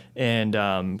course. Yep. And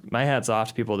my hat's off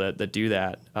to people that do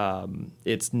that.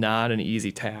 It's not an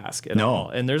easy task at all.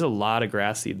 And there's a lot of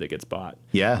grass seed that gets bought.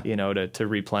 Yeah. To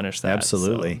replenish that.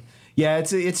 Absolutely. So. Yeah,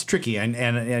 it's tricky,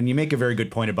 and you make a very good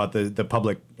point about the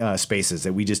public spaces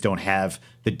that we just don't have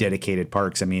the dedicated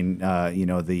parks. I mean,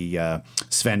 the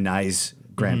Sven Nys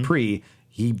Grand Prix,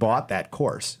 he bought that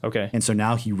course. Okay. And so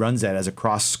now he runs that as a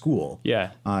cross school.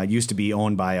 Yeah. It used to be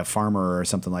owned by a farmer or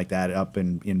something like that up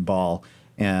in Bal,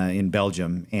 in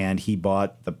Belgium, and he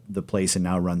bought the place and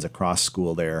now runs a cross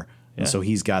school there. And so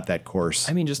he's got that course.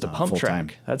 I mean, just a pump full-time.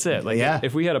 track. That's it. Like,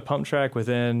 if we had a pump track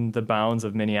within the bounds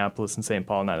of Minneapolis and St.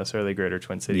 Paul, not necessarily greater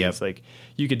Twin Cities, like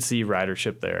you could see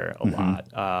ridership there a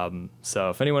lot. So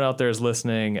if anyone out there is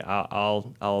listening,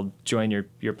 I'll join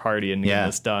your party and get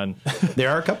this done.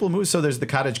 There are a couple of moves. So there's the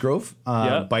Cottage Grove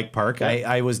bike park.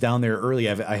 I was down there early.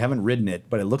 I haven't ridden it,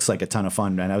 but it looks like a ton of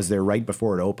fun. And I was there right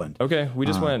before it opened. Okay, we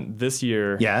just went this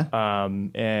year. Yeah.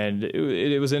 And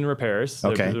it was in repairs.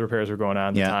 Okay. The repairs were going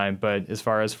on at the time. But as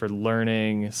far as for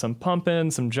learning some pumping,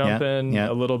 some jumping,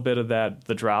 a little bit of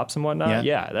the drops and whatnot,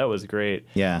 that was great.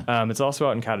 Yeah. It's also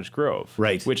out in Cottage Grove.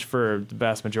 Right. Which for the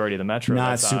vast majority of the metro, Not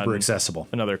that's super on accessible.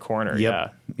 Another corner. Yep. Yeah.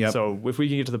 Yep. So if we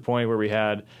can get to the point where we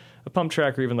had a pump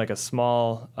track or even like a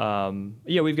small,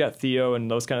 we've got Theo and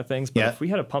those kind of things. But if we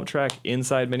had a pump track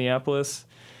inside Minneapolis,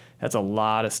 that's a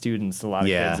lot of students, a lot of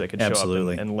kids that could show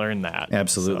up and learn that.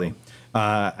 Absolutely. So.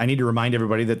 I need to remind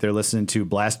everybody that they're listening to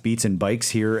Blast Beats and Bikes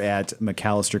here at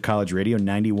McAllister College Radio,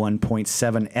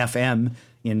 91.7 FM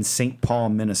in St. Paul,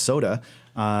 Minnesota.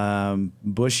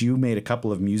 Bush, you made a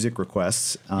couple of music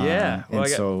requests. Well, I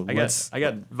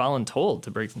got voluntold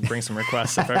to bring some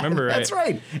requests if I remember right. That's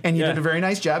right. And you did a very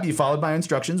nice job. You followed my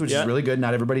instructions, which is really good.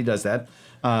 Not everybody does that.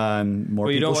 More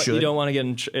people should. You don't want to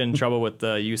get in trouble with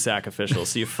the USAC officials,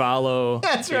 so you follow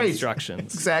the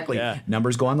instructions. Exactly. Yeah.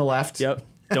 Numbers go on the left. Yep.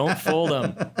 Don't fold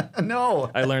them. No.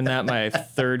 I learned that my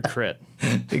third crit.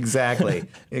 Exactly.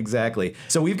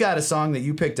 So we've got a song that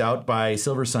you picked out by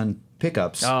Silver Sun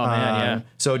Pickups. Oh, man,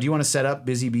 So do you want to set up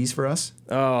Busy Bees for us?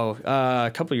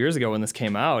 A couple of years ago when this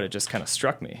came out, it just kind of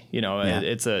struck me.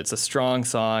 It's a strong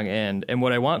song, and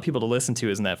what I want people to listen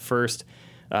to is in that first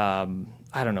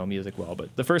I don't know music well,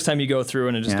 but the first time you go through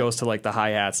and it just goes to like the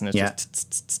hi-hats and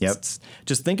it's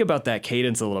just think about that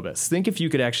cadence a little bit. Think if you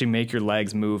could actually make your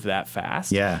legs move that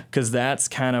fast. Yeah. Because that's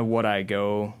kind of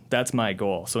that's my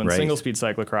goal. So in single speed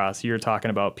cyclocross, you're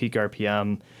talking about peak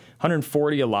RPM,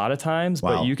 140 a lot of times,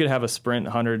 but you could have a sprint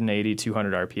 180,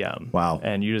 200 RPM. Wow.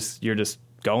 And you're just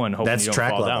going, hoping That's you don't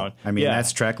track fall level. down. I mean,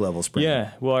 that's track level sprint.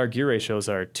 Yeah. Well, our gear ratios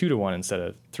are 2-to-1 instead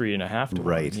of 3.5 to 1.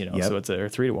 Right. So it's or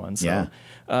 3-to-1. So, Yeah.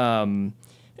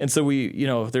 and so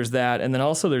there's that, and then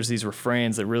also there's these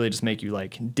refrains that really just make you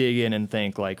like dig in and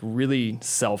think, like really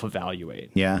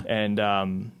self-evaluate. Yeah.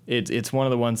 And it's one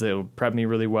of the ones that will prep me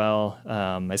really well.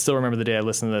 I still remember the day I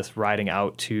listened to this riding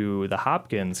out to the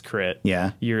Hopkins crit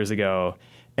years ago,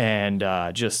 and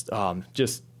just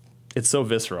it's so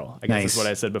visceral. I guess is what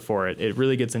I said before. It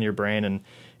really gets in your brain, and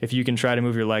if you can try to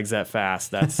move your legs that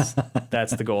fast, that's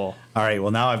the goal. All right.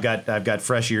 Well, now I've got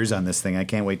fresh ears on this thing. I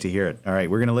can't wait to hear it. All right,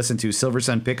 we're gonna listen to Silver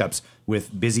Sun Pickups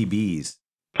with Busy Bees.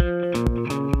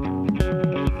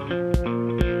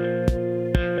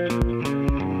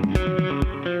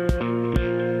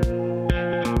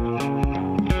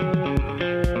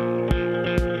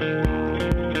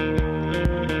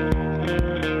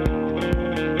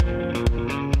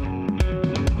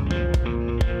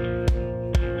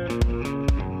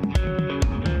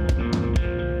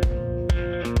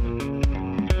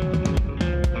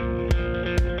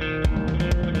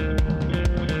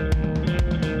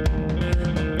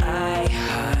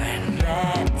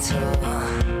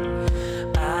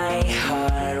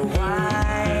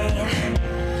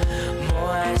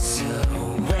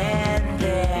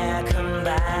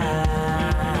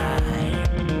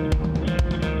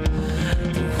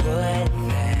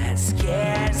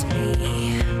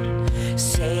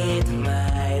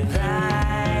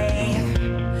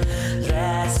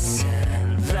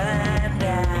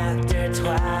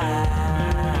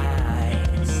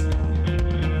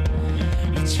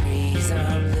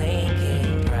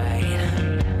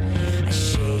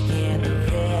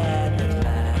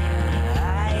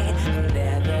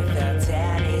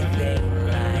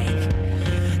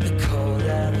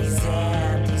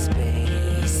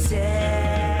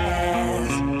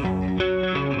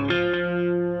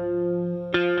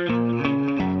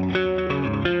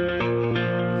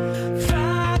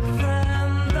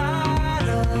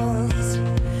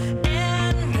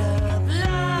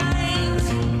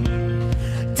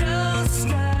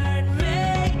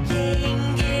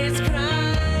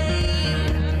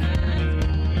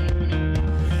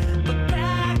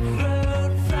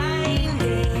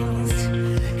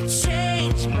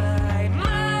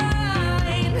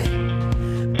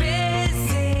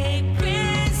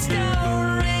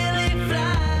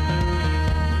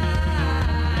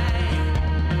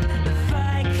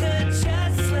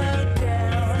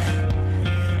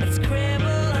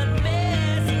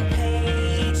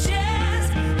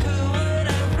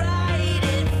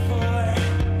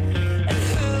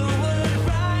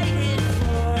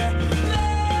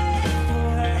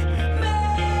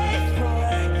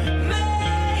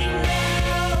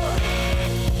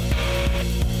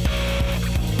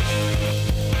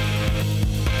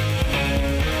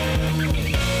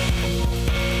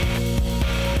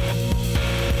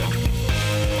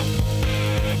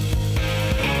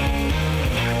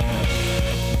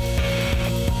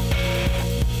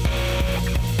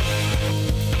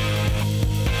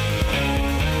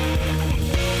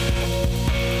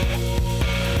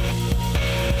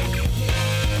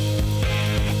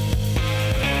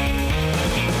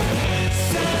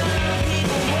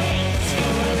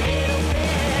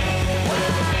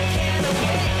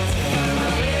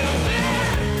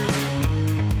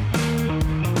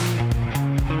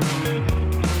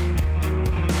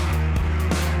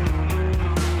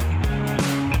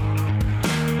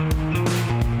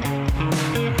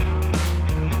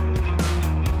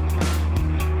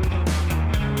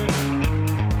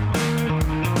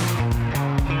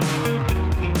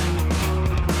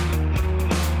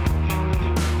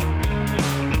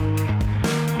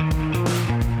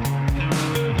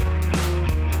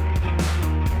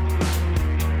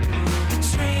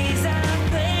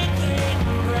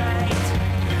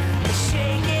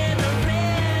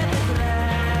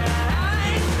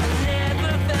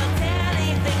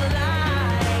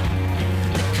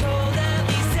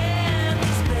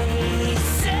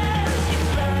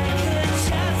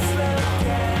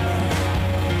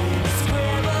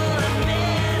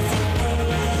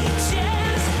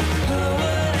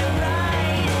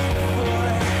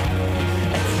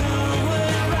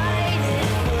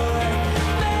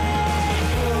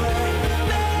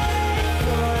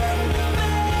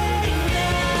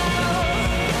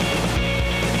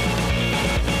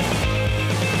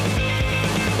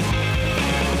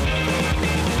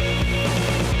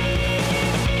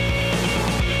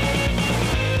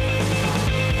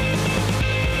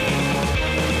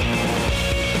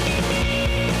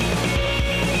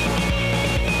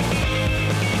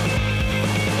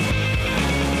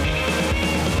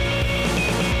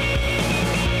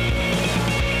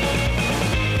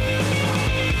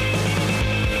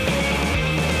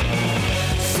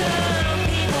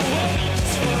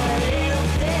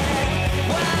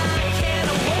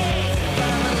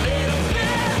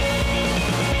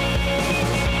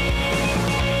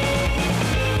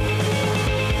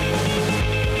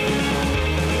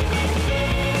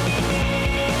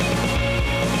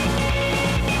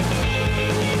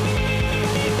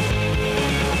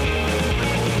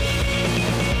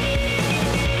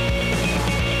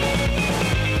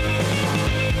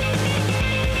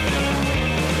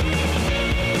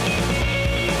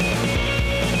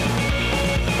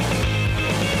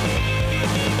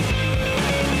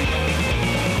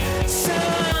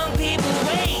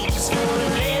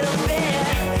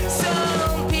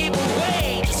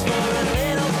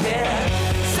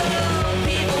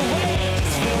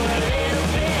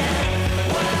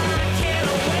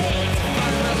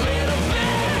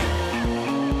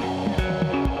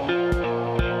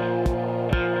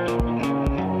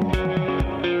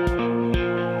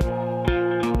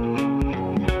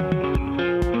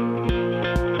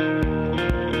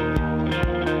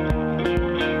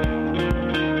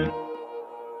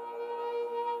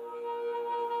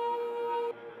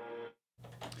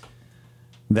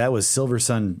 That was Silver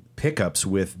Sun Pickups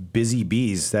with Busy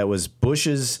Bees. That was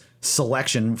Bush's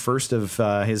selection, first of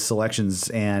his selections.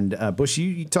 And Bush,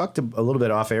 you talked a little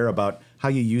bit off air about how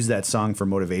you use that song for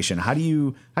motivation. How do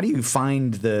you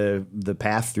find the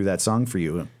path through that song for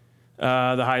you?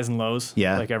 The highs and lows.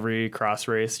 Yeah. Like every cross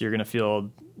race, you're going to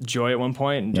feel joy at one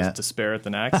point and just despair at the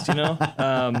next, you know?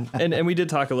 And we did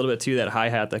talk a little bit too, that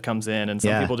hi-hat that comes in, and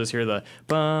some people just hear the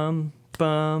bum,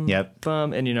 bum,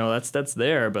 bum, and you know, that's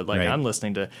there, but like I'm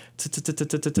listening to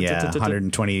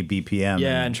 120 BPM.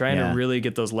 Yeah, and trying to really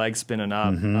get those legs spinning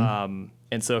up.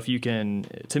 And so if you can,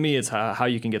 to me, it's how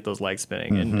you can get those legs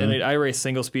spinning. And I race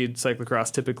single speed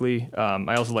cyclocross typically.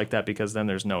 I also like that because then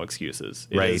there's no excuses.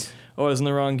 It is, oh, I was in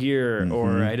the wrong gear,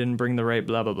 or I didn't bring the right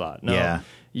blah, blah, blah. No,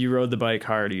 you rode the bike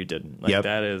hard or you didn't. Like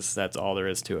that's all there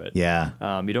is to it.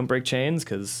 Yeah. You don't break chains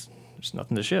because there's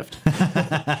nothing to shift.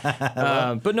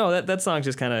 But no, that song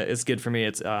just kind of is good for me.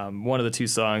 It's one of the two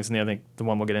songs, and I think the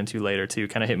one we'll get into later too,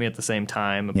 kind of hit me at the same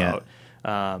time about,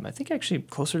 I think actually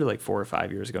closer to like 4 or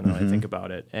 5 years ago now I think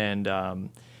about it. And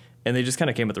they just kind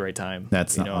of came at the right time.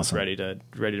 That's awesome. awesome. Ready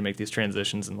to make these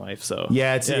transitions in life. So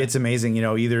it's amazing. You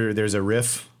know, either there's a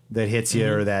riff that hits you,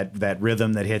 or that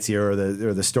rhythm that hits you, or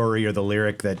the story or the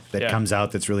lyric that comes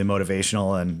out that's really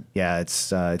motivational. And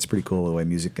it's pretty cool the way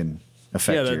music can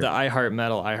affect the I Heart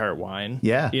Metal, I Heart Wine.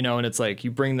 Yeah. You know, and it's like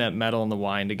you bring that metal and the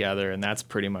wine together, and that's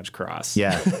pretty much cross.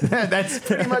 Yeah, that's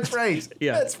pretty much right.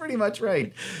 That's pretty much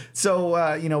right.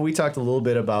 So, we talked a little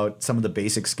bit about some of the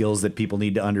basic skills that people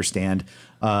need to understand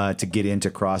to get into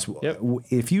cross. Yep.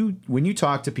 When you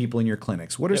talk to people in your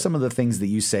clinics, what are some of the things that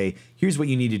you say, here's what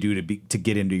you need to do to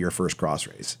get into your first cross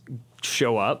race?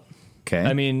 Show up. Okay.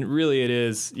 I mean, really, it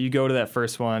is. You go to that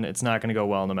first one, it's not going to go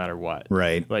well no matter what.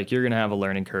 Right. Like, you're going to have a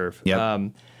learning curve. Yep.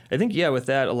 I think, with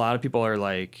that, a lot of people are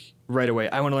like, right away,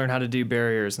 I want to learn how to do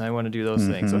barriers and I want to do those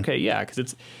things. Okay,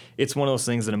 because it's one of those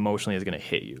things that emotionally is going to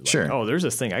hit you. Like, sure. Oh, there's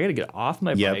this thing. I got to get off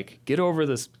my bike, get over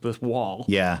this wall,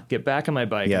 get back on my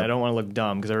bike, and I don't want to look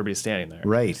dumb because everybody's standing there.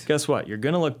 Right. Guess what? You're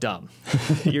going to look dumb.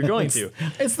 You're going to.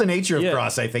 It's the nature of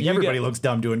cross, I think. Everybody looks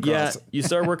dumb doing cross. Yeah, you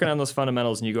start working on those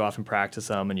fundamentals and you go off and practice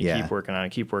them and you keep working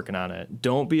on it.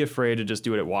 Don't be afraid to just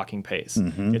do it at walking pace.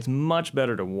 It's much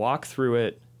better to walk through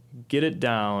it, get it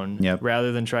down,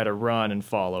 rather than try to run and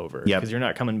fall over, because you're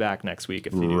not coming back next week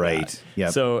if you do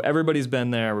that. So everybody's been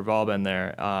there. We've all been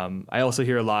there. I also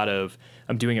hear a lot of,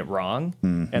 I'm doing it wrong.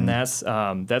 And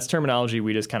that's terminology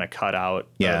we just kind of cut out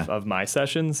of my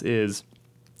sessions. Is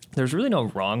there's really no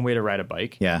wrong way to ride a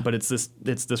bike, but it's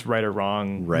this right or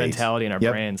wrong mentality in our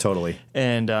brains. Totally.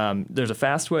 And there's a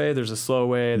fast way, there's a slow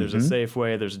way, there's a safe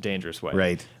way, there's a dangerous way.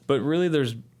 Right. But really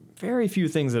there's very few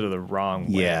things that are the wrong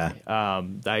way. Yeah.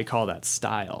 I call that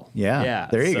style. Yeah.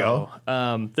 There you go.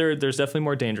 There's definitely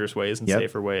more dangerous ways and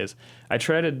safer ways. I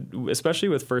try to, especially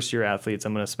with first year athletes,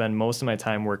 I'm going to spend most of my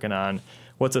time working on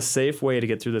what's a safe way to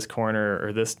get through this corner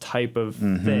or this type of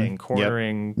thing,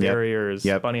 cornering, barriers,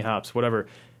 bunny hops, whatever.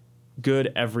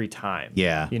 Good every time.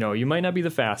 Yeah. You know, you might not be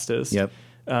the fastest.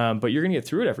 But you're going to get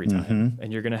through it every time,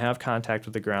 and you're going to have contact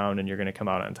with the ground, and you're going to come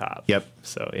out on top.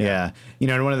 So, You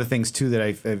know, and one of the things, too, that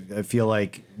I feel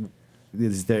like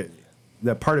is that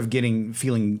part of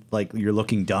feeling like you're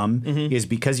looking dumb is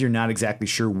because you're not exactly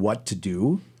sure what to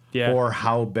do or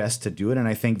how best to do it. And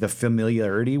I think the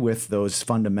familiarity with those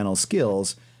fundamental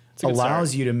skills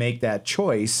allows you to make that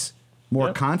choice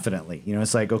more confidently. You know,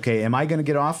 it's like, okay, am I going to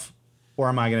get off? Or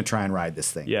am I going to try and ride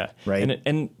this thing? Yeah. Right.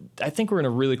 And I think we're in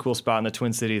a really cool spot in the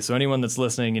Twin Cities. So anyone that's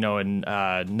listening, you know, in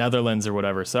Netherlands or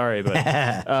whatever, sorry, but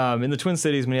in the Twin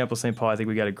Cities, Minneapolis, St. Paul, I think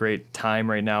we got a great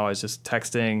time right now. I was just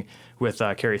texting with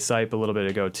Carrie Sipe a little bit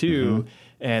ago too.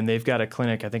 And they've got a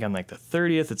clinic, I think on like the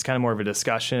 30th. It's kind of more of a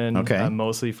discussion,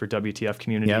 mostly for WTF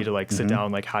community to like sit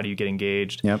down, like how do you get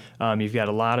engaged? You've got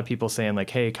a lot of people saying like,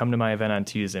 hey, come to my event on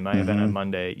Tuesday, my event on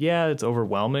Monday. Yeah, it's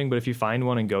overwhelming, but if you find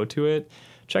one and go to it,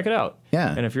 check it out.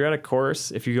 And if you're at a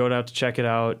course, if you go out to check it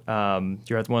out,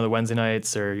 you're at one of the Wednesday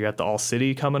nights or you're at the All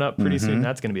City coming up pretty soon,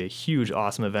 that's going to be a huge,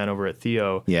 awesome event over at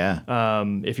Theo.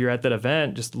 If you're at that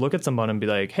event, just look at someone and be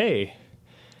like, hey,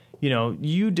 you know,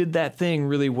 you did that thing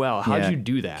really well. How'd you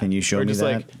do that? Can you show me that? Or just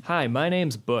like, hi, my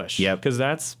name's Bush. Because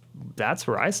that's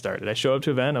where I started. I show up to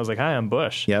an event, I was like, hi, I'm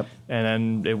Bush. And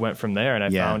then it went from there, and I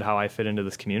found how I fit into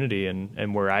this community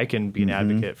and where I can be an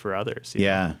advocate for others.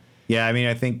 Yeah, I mean,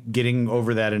 I think getting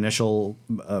over that initial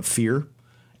fear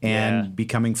and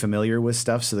becoming familiar with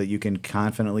stuff so that you can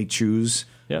confidently choose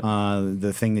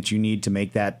the thing that you need to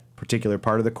make that particular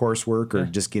part of the coursework or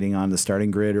just getting on the starting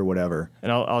grid or whatever.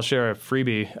 And I'll share a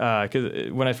freebie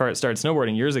because when I started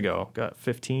snowboarding years ago,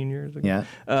 15 years ago,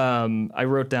 I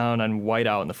wrote down on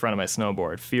whiteout on the front of my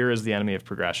snowboard, "Fear is the enemy of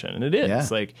progression," and it is. Yeah.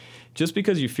 Like, just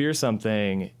because you fear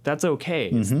something, that's okay.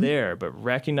 It's there, but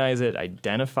recognize it,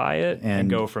 identify it,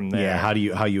 and go from there. Yeah,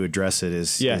 how you address it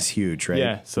is huge, right?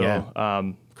 Yeah.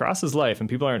 So cross is life, and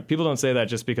people don't say that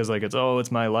just because like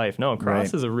it's my life. No,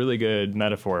 cross is a really good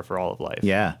metaphor for all of life.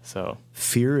 Yeah. So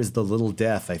fear is the little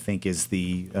death, I think, is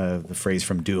the phrase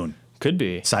from Dune. Could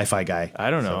be. Sci-fi guy. I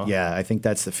don't know. So, yeah, I think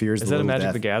that's the fear is the Is that a little Magic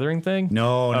death. the Gathering thing?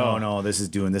 No. This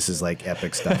is like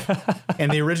epic stuff.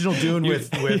 And the original Dune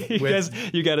with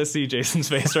you got to see Jason's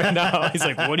face right now. He's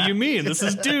like, "What do you mean? This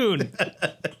is Dune."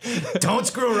 Don't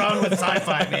screw around with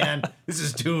sci-fi, man. This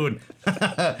is Dune.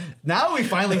 Now we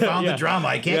finally found the drama.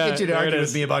 I can't get you to argue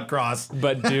with me about cross.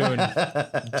 But Dune.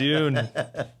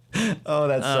 Oh,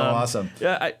 that's so awesome.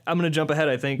 Yeah, I'm going to jump ahead.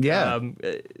 I think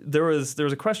there was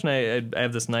a question. I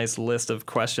have this nice list of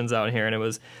questions out here, and it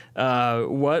was,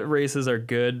 what races are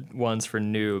good ones for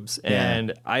noobs?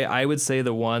 And I would say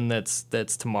the one that's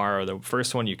tomorrow, the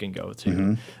first one you can go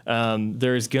to.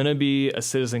 There's going to be a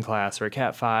citizen class or a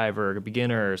Cat 5 or a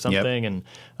beginner or something, and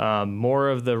more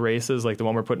of the races, like the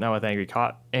one we're putting out with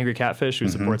Angry Catfish, who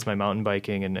supports my mountain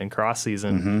biking and cross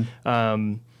season.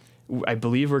 I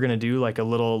believe we're going to do like a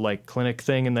little like clinic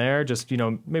thing in there, just,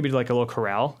 maybe like a little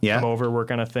corral, come over,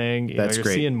 work on a thing. You're great.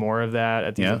 Seeing more of that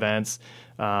at these events.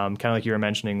 Kind of like you were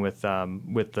mentioning with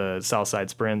the Southside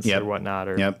Sprints or whatnot,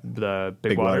 or the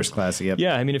Big Waters Classic.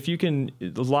 Yeah. I mean, if you can,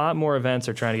 a lot more events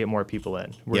are trying to get more people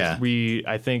in.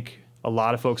 I think a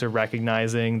lot of folks are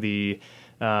recognizing the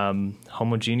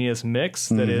homogeneous mix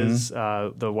that is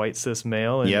the white cis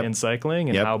male in cycling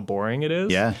and how boring it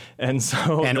is. Yeah. And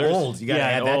so old. You got to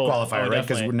add that qualifier, right?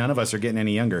 Because none of us are getting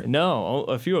any younger. No,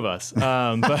 a few of us.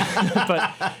 But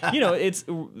it's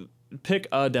pick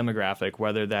a demographic,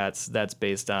 whether that's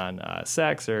based on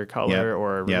sex or color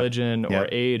or religion or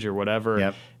age or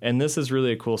whatever. And this is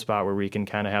really a cool spot where we can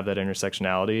kind of have that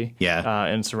intersectionality.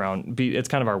 And it's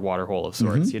kind of our water hole of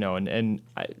sorts, and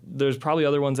there's probably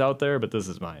other ones out there, but this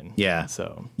is mine.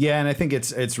 So and I think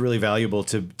it's really valuable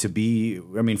to be,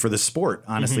 for the sport,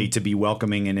 honestly, to be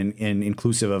welcoming and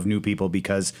inclusive of new people,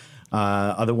 because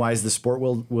otherwise the sport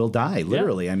will die,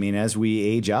 literally. I mean, as we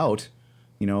age out,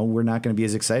 we're not going to be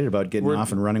as excited about getting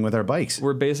off and running with our bikes.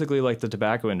 We're basically like the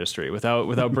tobacco industry.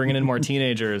 Without bringing in more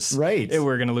teenagers, right?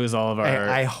 We're going to lose all of our...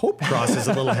 I hope cross is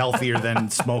a little healthier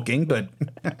than smoking, but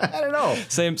I don't know.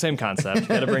 Same concept.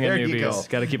 Got to bring in newbies.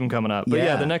 Got to keep them coming up.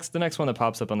 But the next one that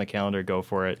pops up on the calendar, go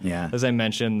for it. As I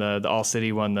mentioned, the All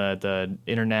City one, the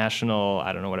international,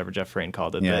 I don't know, whatever Jeff Frayne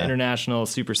called it, the International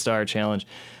Superstar Challenge.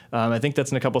 I think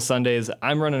that's in a couple Sundays.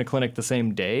 I'm running a clinic the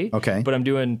same day, but I'm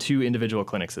doing 2 individual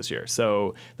clinics this year.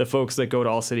 So the folks that go to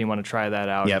All City and want to try that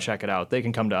out and check it out, they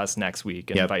can come to us next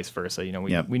week and vice versa.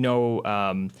 We know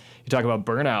you talk about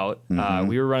burnout.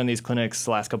 We were running these clinics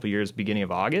the last couple of years, beginning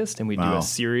of August, and we do a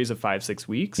series of 5-6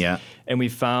 weeks. And we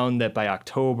found that by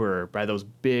October, by those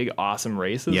big, awesome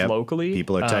races locally,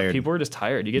 people are tired. People are just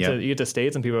tired. You get to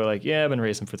States and people are like, I've been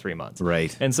racing for 3 months.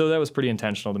 Right. And so that was pretty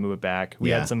intentional to move it back.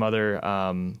 We had some other...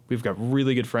 we've got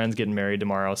really good friends getting married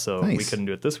tomorrow, so we couldn't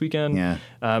do it this weekend.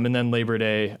 And then Labor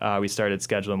Day, we started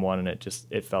scheduling one, and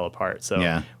it fell apart. So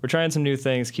we're trying some new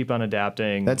things, keep on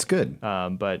adapting. That's good.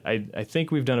 But I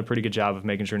think we've done a pretty good job of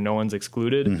making sure no one's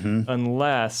excluded,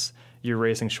 unless you're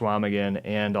racing Schwamigan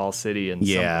and All City and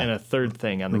a third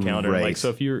thing on the calendar. Right. Like, so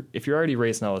if you're already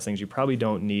racing all those things, you probably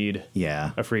don't need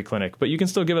a free clinic, but you can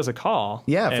still give us a call.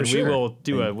 And for sure.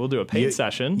 We'll do a paid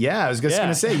session. I was just going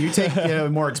to say, you take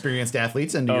more experienced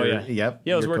athletes and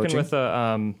I was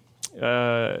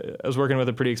working with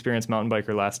a pretty experienced mountain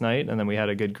biker last night, and then we had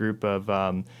a good group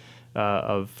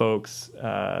of folks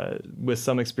with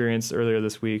some experience earlier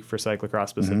this week for cyclocross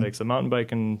specific. So mountain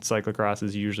bike and cyclocross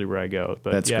is usually where I go.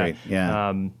 But that's great.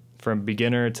 From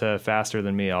beginner to faster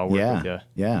than me, I'll work with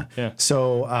you.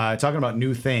 So talking about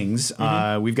new things,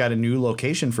 we've got a new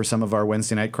location for some of our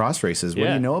Wednesday night cross races. What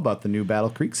do you know about the new Battle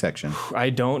Creek section? I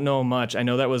don't know much. I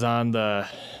know that was on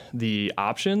the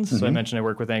options. So I mentioned I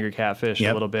work with Angry Catfish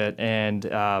a little bit, and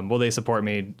they support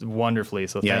me wonderfully.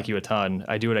 So thank you a ton.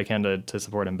 I do what I can to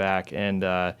support them back, and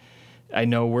I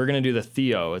know we're going to do the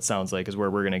Theo. It sounds like is where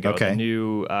we're going to go.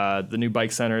 The new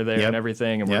bike center there and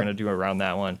everything, and we're going to do around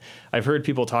that one. I've heard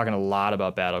people talking a lot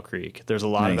about Battle Creek. There's a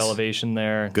lot of elevation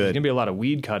there. There's going to be a lot of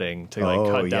weed cutting to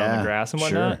cut down the grass and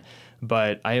whatnot.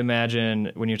 But I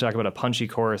imagine when you talk about a punchy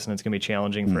course and it's going to be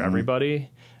challenging for everybody,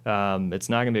 it's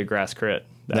not going to be a grass crit.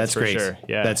 That's for great. sure.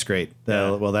 Yeah, That's great.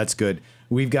 Yeah. Well, that's good.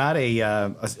 We've got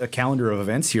a calendar of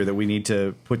events here that we need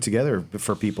to put together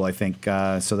for people, I think,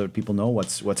 so that people know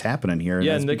what's happening here.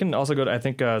 Yeah, and they can also go to, I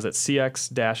think, is it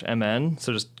CX-MN?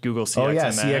 So just Google CXMN. Oh, yeah,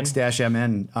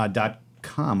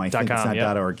 cx-mn.com. I think it's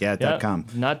not .org. Yeah, .com.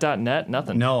 Not .net,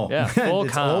 nothing. No. Yeah, full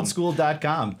it's com.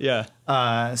 oldschool.com. Yeah.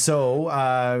 So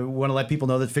want to let people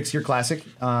know that Fix Your Classic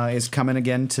is coming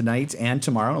again tonight and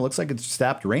tomorrow. It looks like it's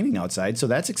stopped raining outside, so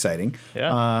that's exciting.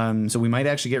 Yeah. So we might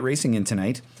actually get racing in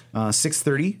tonight.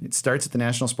 6:30. It starts at the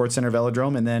National Sports Center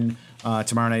Velodrome, and then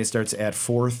tomorrow night it starts at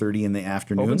 4:30 in the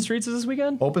afternoon. Open Streets is this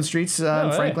weekend? Open Streets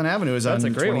on Franklin Avenue is That's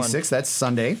on a great 26th. one. That's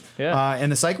Sunday. Yeah. And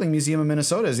the Cycling Museum of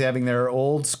Minnesota is having their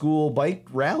old school bike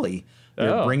rally.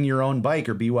 Their Bring Your Own Bike,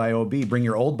 or BYOB, Bring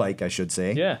Your Old Bike, I should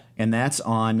say. Yeah. And that's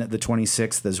on the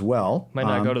 26th as well. Might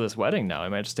not go to this wedding now. I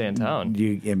might just stay in town.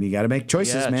 You got to make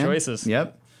choices, Yeah, man. choices.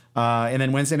 Yep. And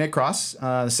then Wednesday Night Cross,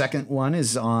 the second one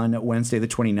is on Wednesday the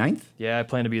 29th. Yeah, I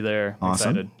plan to be there. I'm Awesome.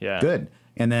 excited. Yeah. Good.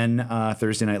 And then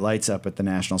Thursday Night Lights up at the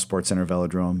National Sports Center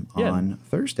Velodrome on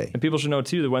Thursday. And people should know,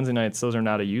 too, the Wednesday nights, those are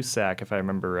not a USAC, if I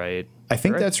remember right. I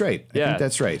think that's right. I think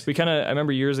that's right. We I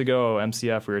remember years ago,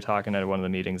 MCF, we were talking at one of the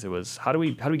meetings. It was how do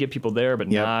we get people there, but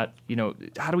not,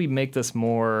 how do we make this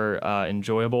more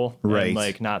enjoyable and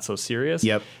like not so serious?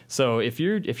 Yep. So if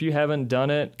you haven't done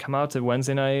it, come out to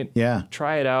Wednesday night. Yeah.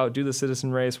 Try it out. Do the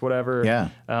citizen race, whatever.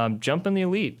 Yeah. Jump in the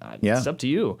elite. Yeah. It's up to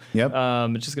you. Yep.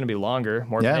 It's just going to be longer,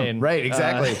 more pain. Right.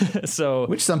 Exactly. So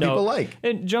which some people like.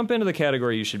 And jump into the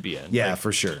category you should be in. Yeah,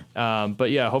 for sure.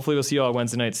 But yeah, hopefully we'll see you all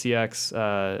Wednesday night CX.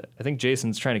 I think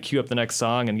Jason's trying to queue up the next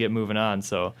song and get moving on.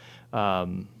 So, well,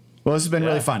 this has been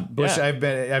really fun. Bush, Yeah. I've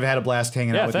had a blast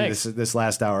hanging out with thanks. you this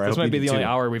last hour. This might be the only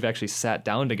hour we've actually sat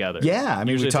down together. Yeah, I mean,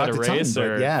 usually we talked it's a at ton, race but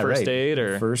or first date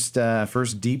or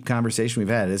first deep conversation we've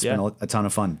had. It's been a ton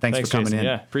of fun. Thanks for coming Jason. in.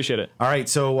 Yeah, appreciate it. All right,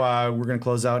 so we're going to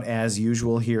close out as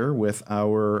usual here with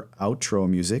our outro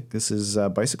music. This is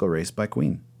Bicycle Race by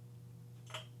Queen.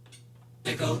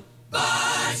 Bicycle,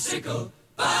 bicycle,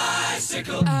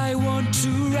 bicycle. I want to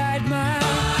ride my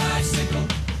bicycle,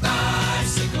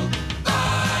 bicycle,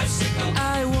 bicycle.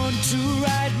 I want to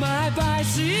ride my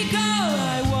bicycle.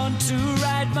 I want to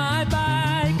ride my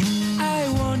bike. I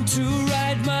want to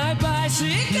ride my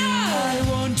bicycle. I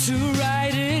want to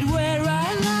ride it where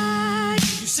I like.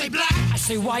 You say black, I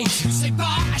say white. You say bar,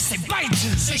 I say bite. You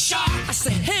say shark, I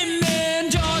say him.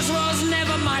 And Jaws was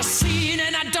never my scene,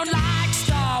 and I don't like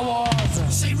Star Wars. You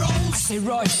say Rose, I say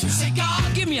Royce. You say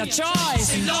God, give me a choice.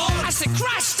 Say Lord, I say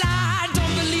Christ. I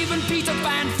don't believe in Peter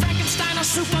Pan, Frankenstein, or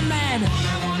Superman. All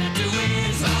I wanna do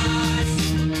is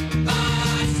bicycle,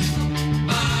 bicycle,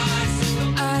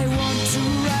 bicycle. I want to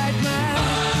ride my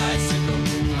bicycle,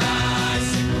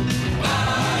 bicycle,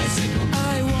 bicycle. I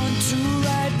want to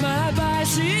ride my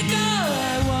bicycle. I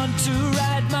want to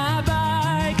ride my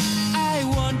bike. I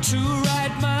want to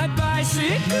ride my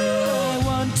bicycle. I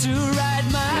want to ride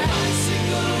my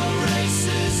bicycle.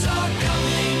 Races are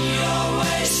coming your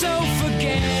way, so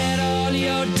forget all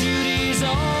your duties.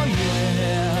 Oh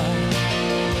yeah.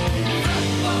 Rock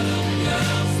bottom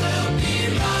girls, they'll be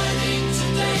riding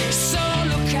today, so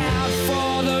look out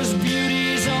for those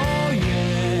beauties. Oh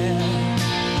yeah.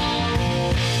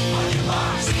 On your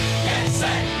marks, get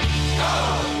set, go.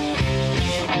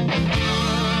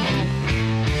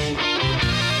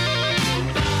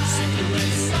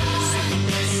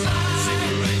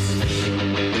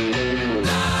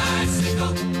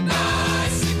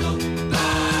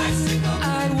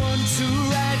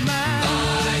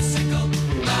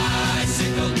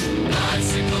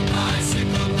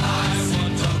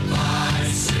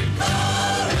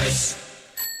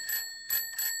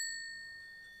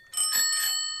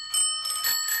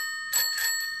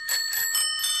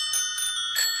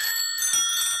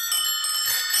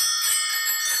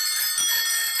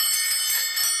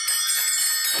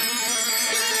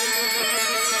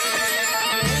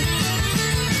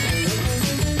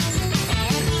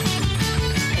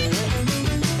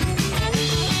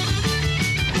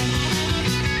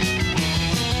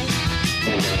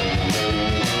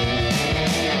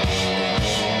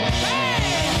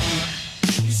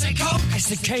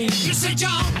 say Kane, you say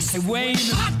John, I say Wayne,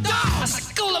 hot dog, I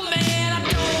say Cooler Man, I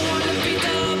don't want to be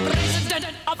the president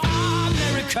of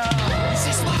America. I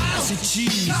say Smile, I say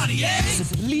Cheese, Cartier, I say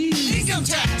Please, Income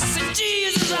Tax, I say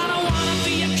Jesus, I don't want to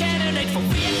be a candidate for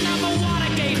Vietnam or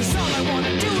Watergate, 'cause all I want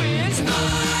to do is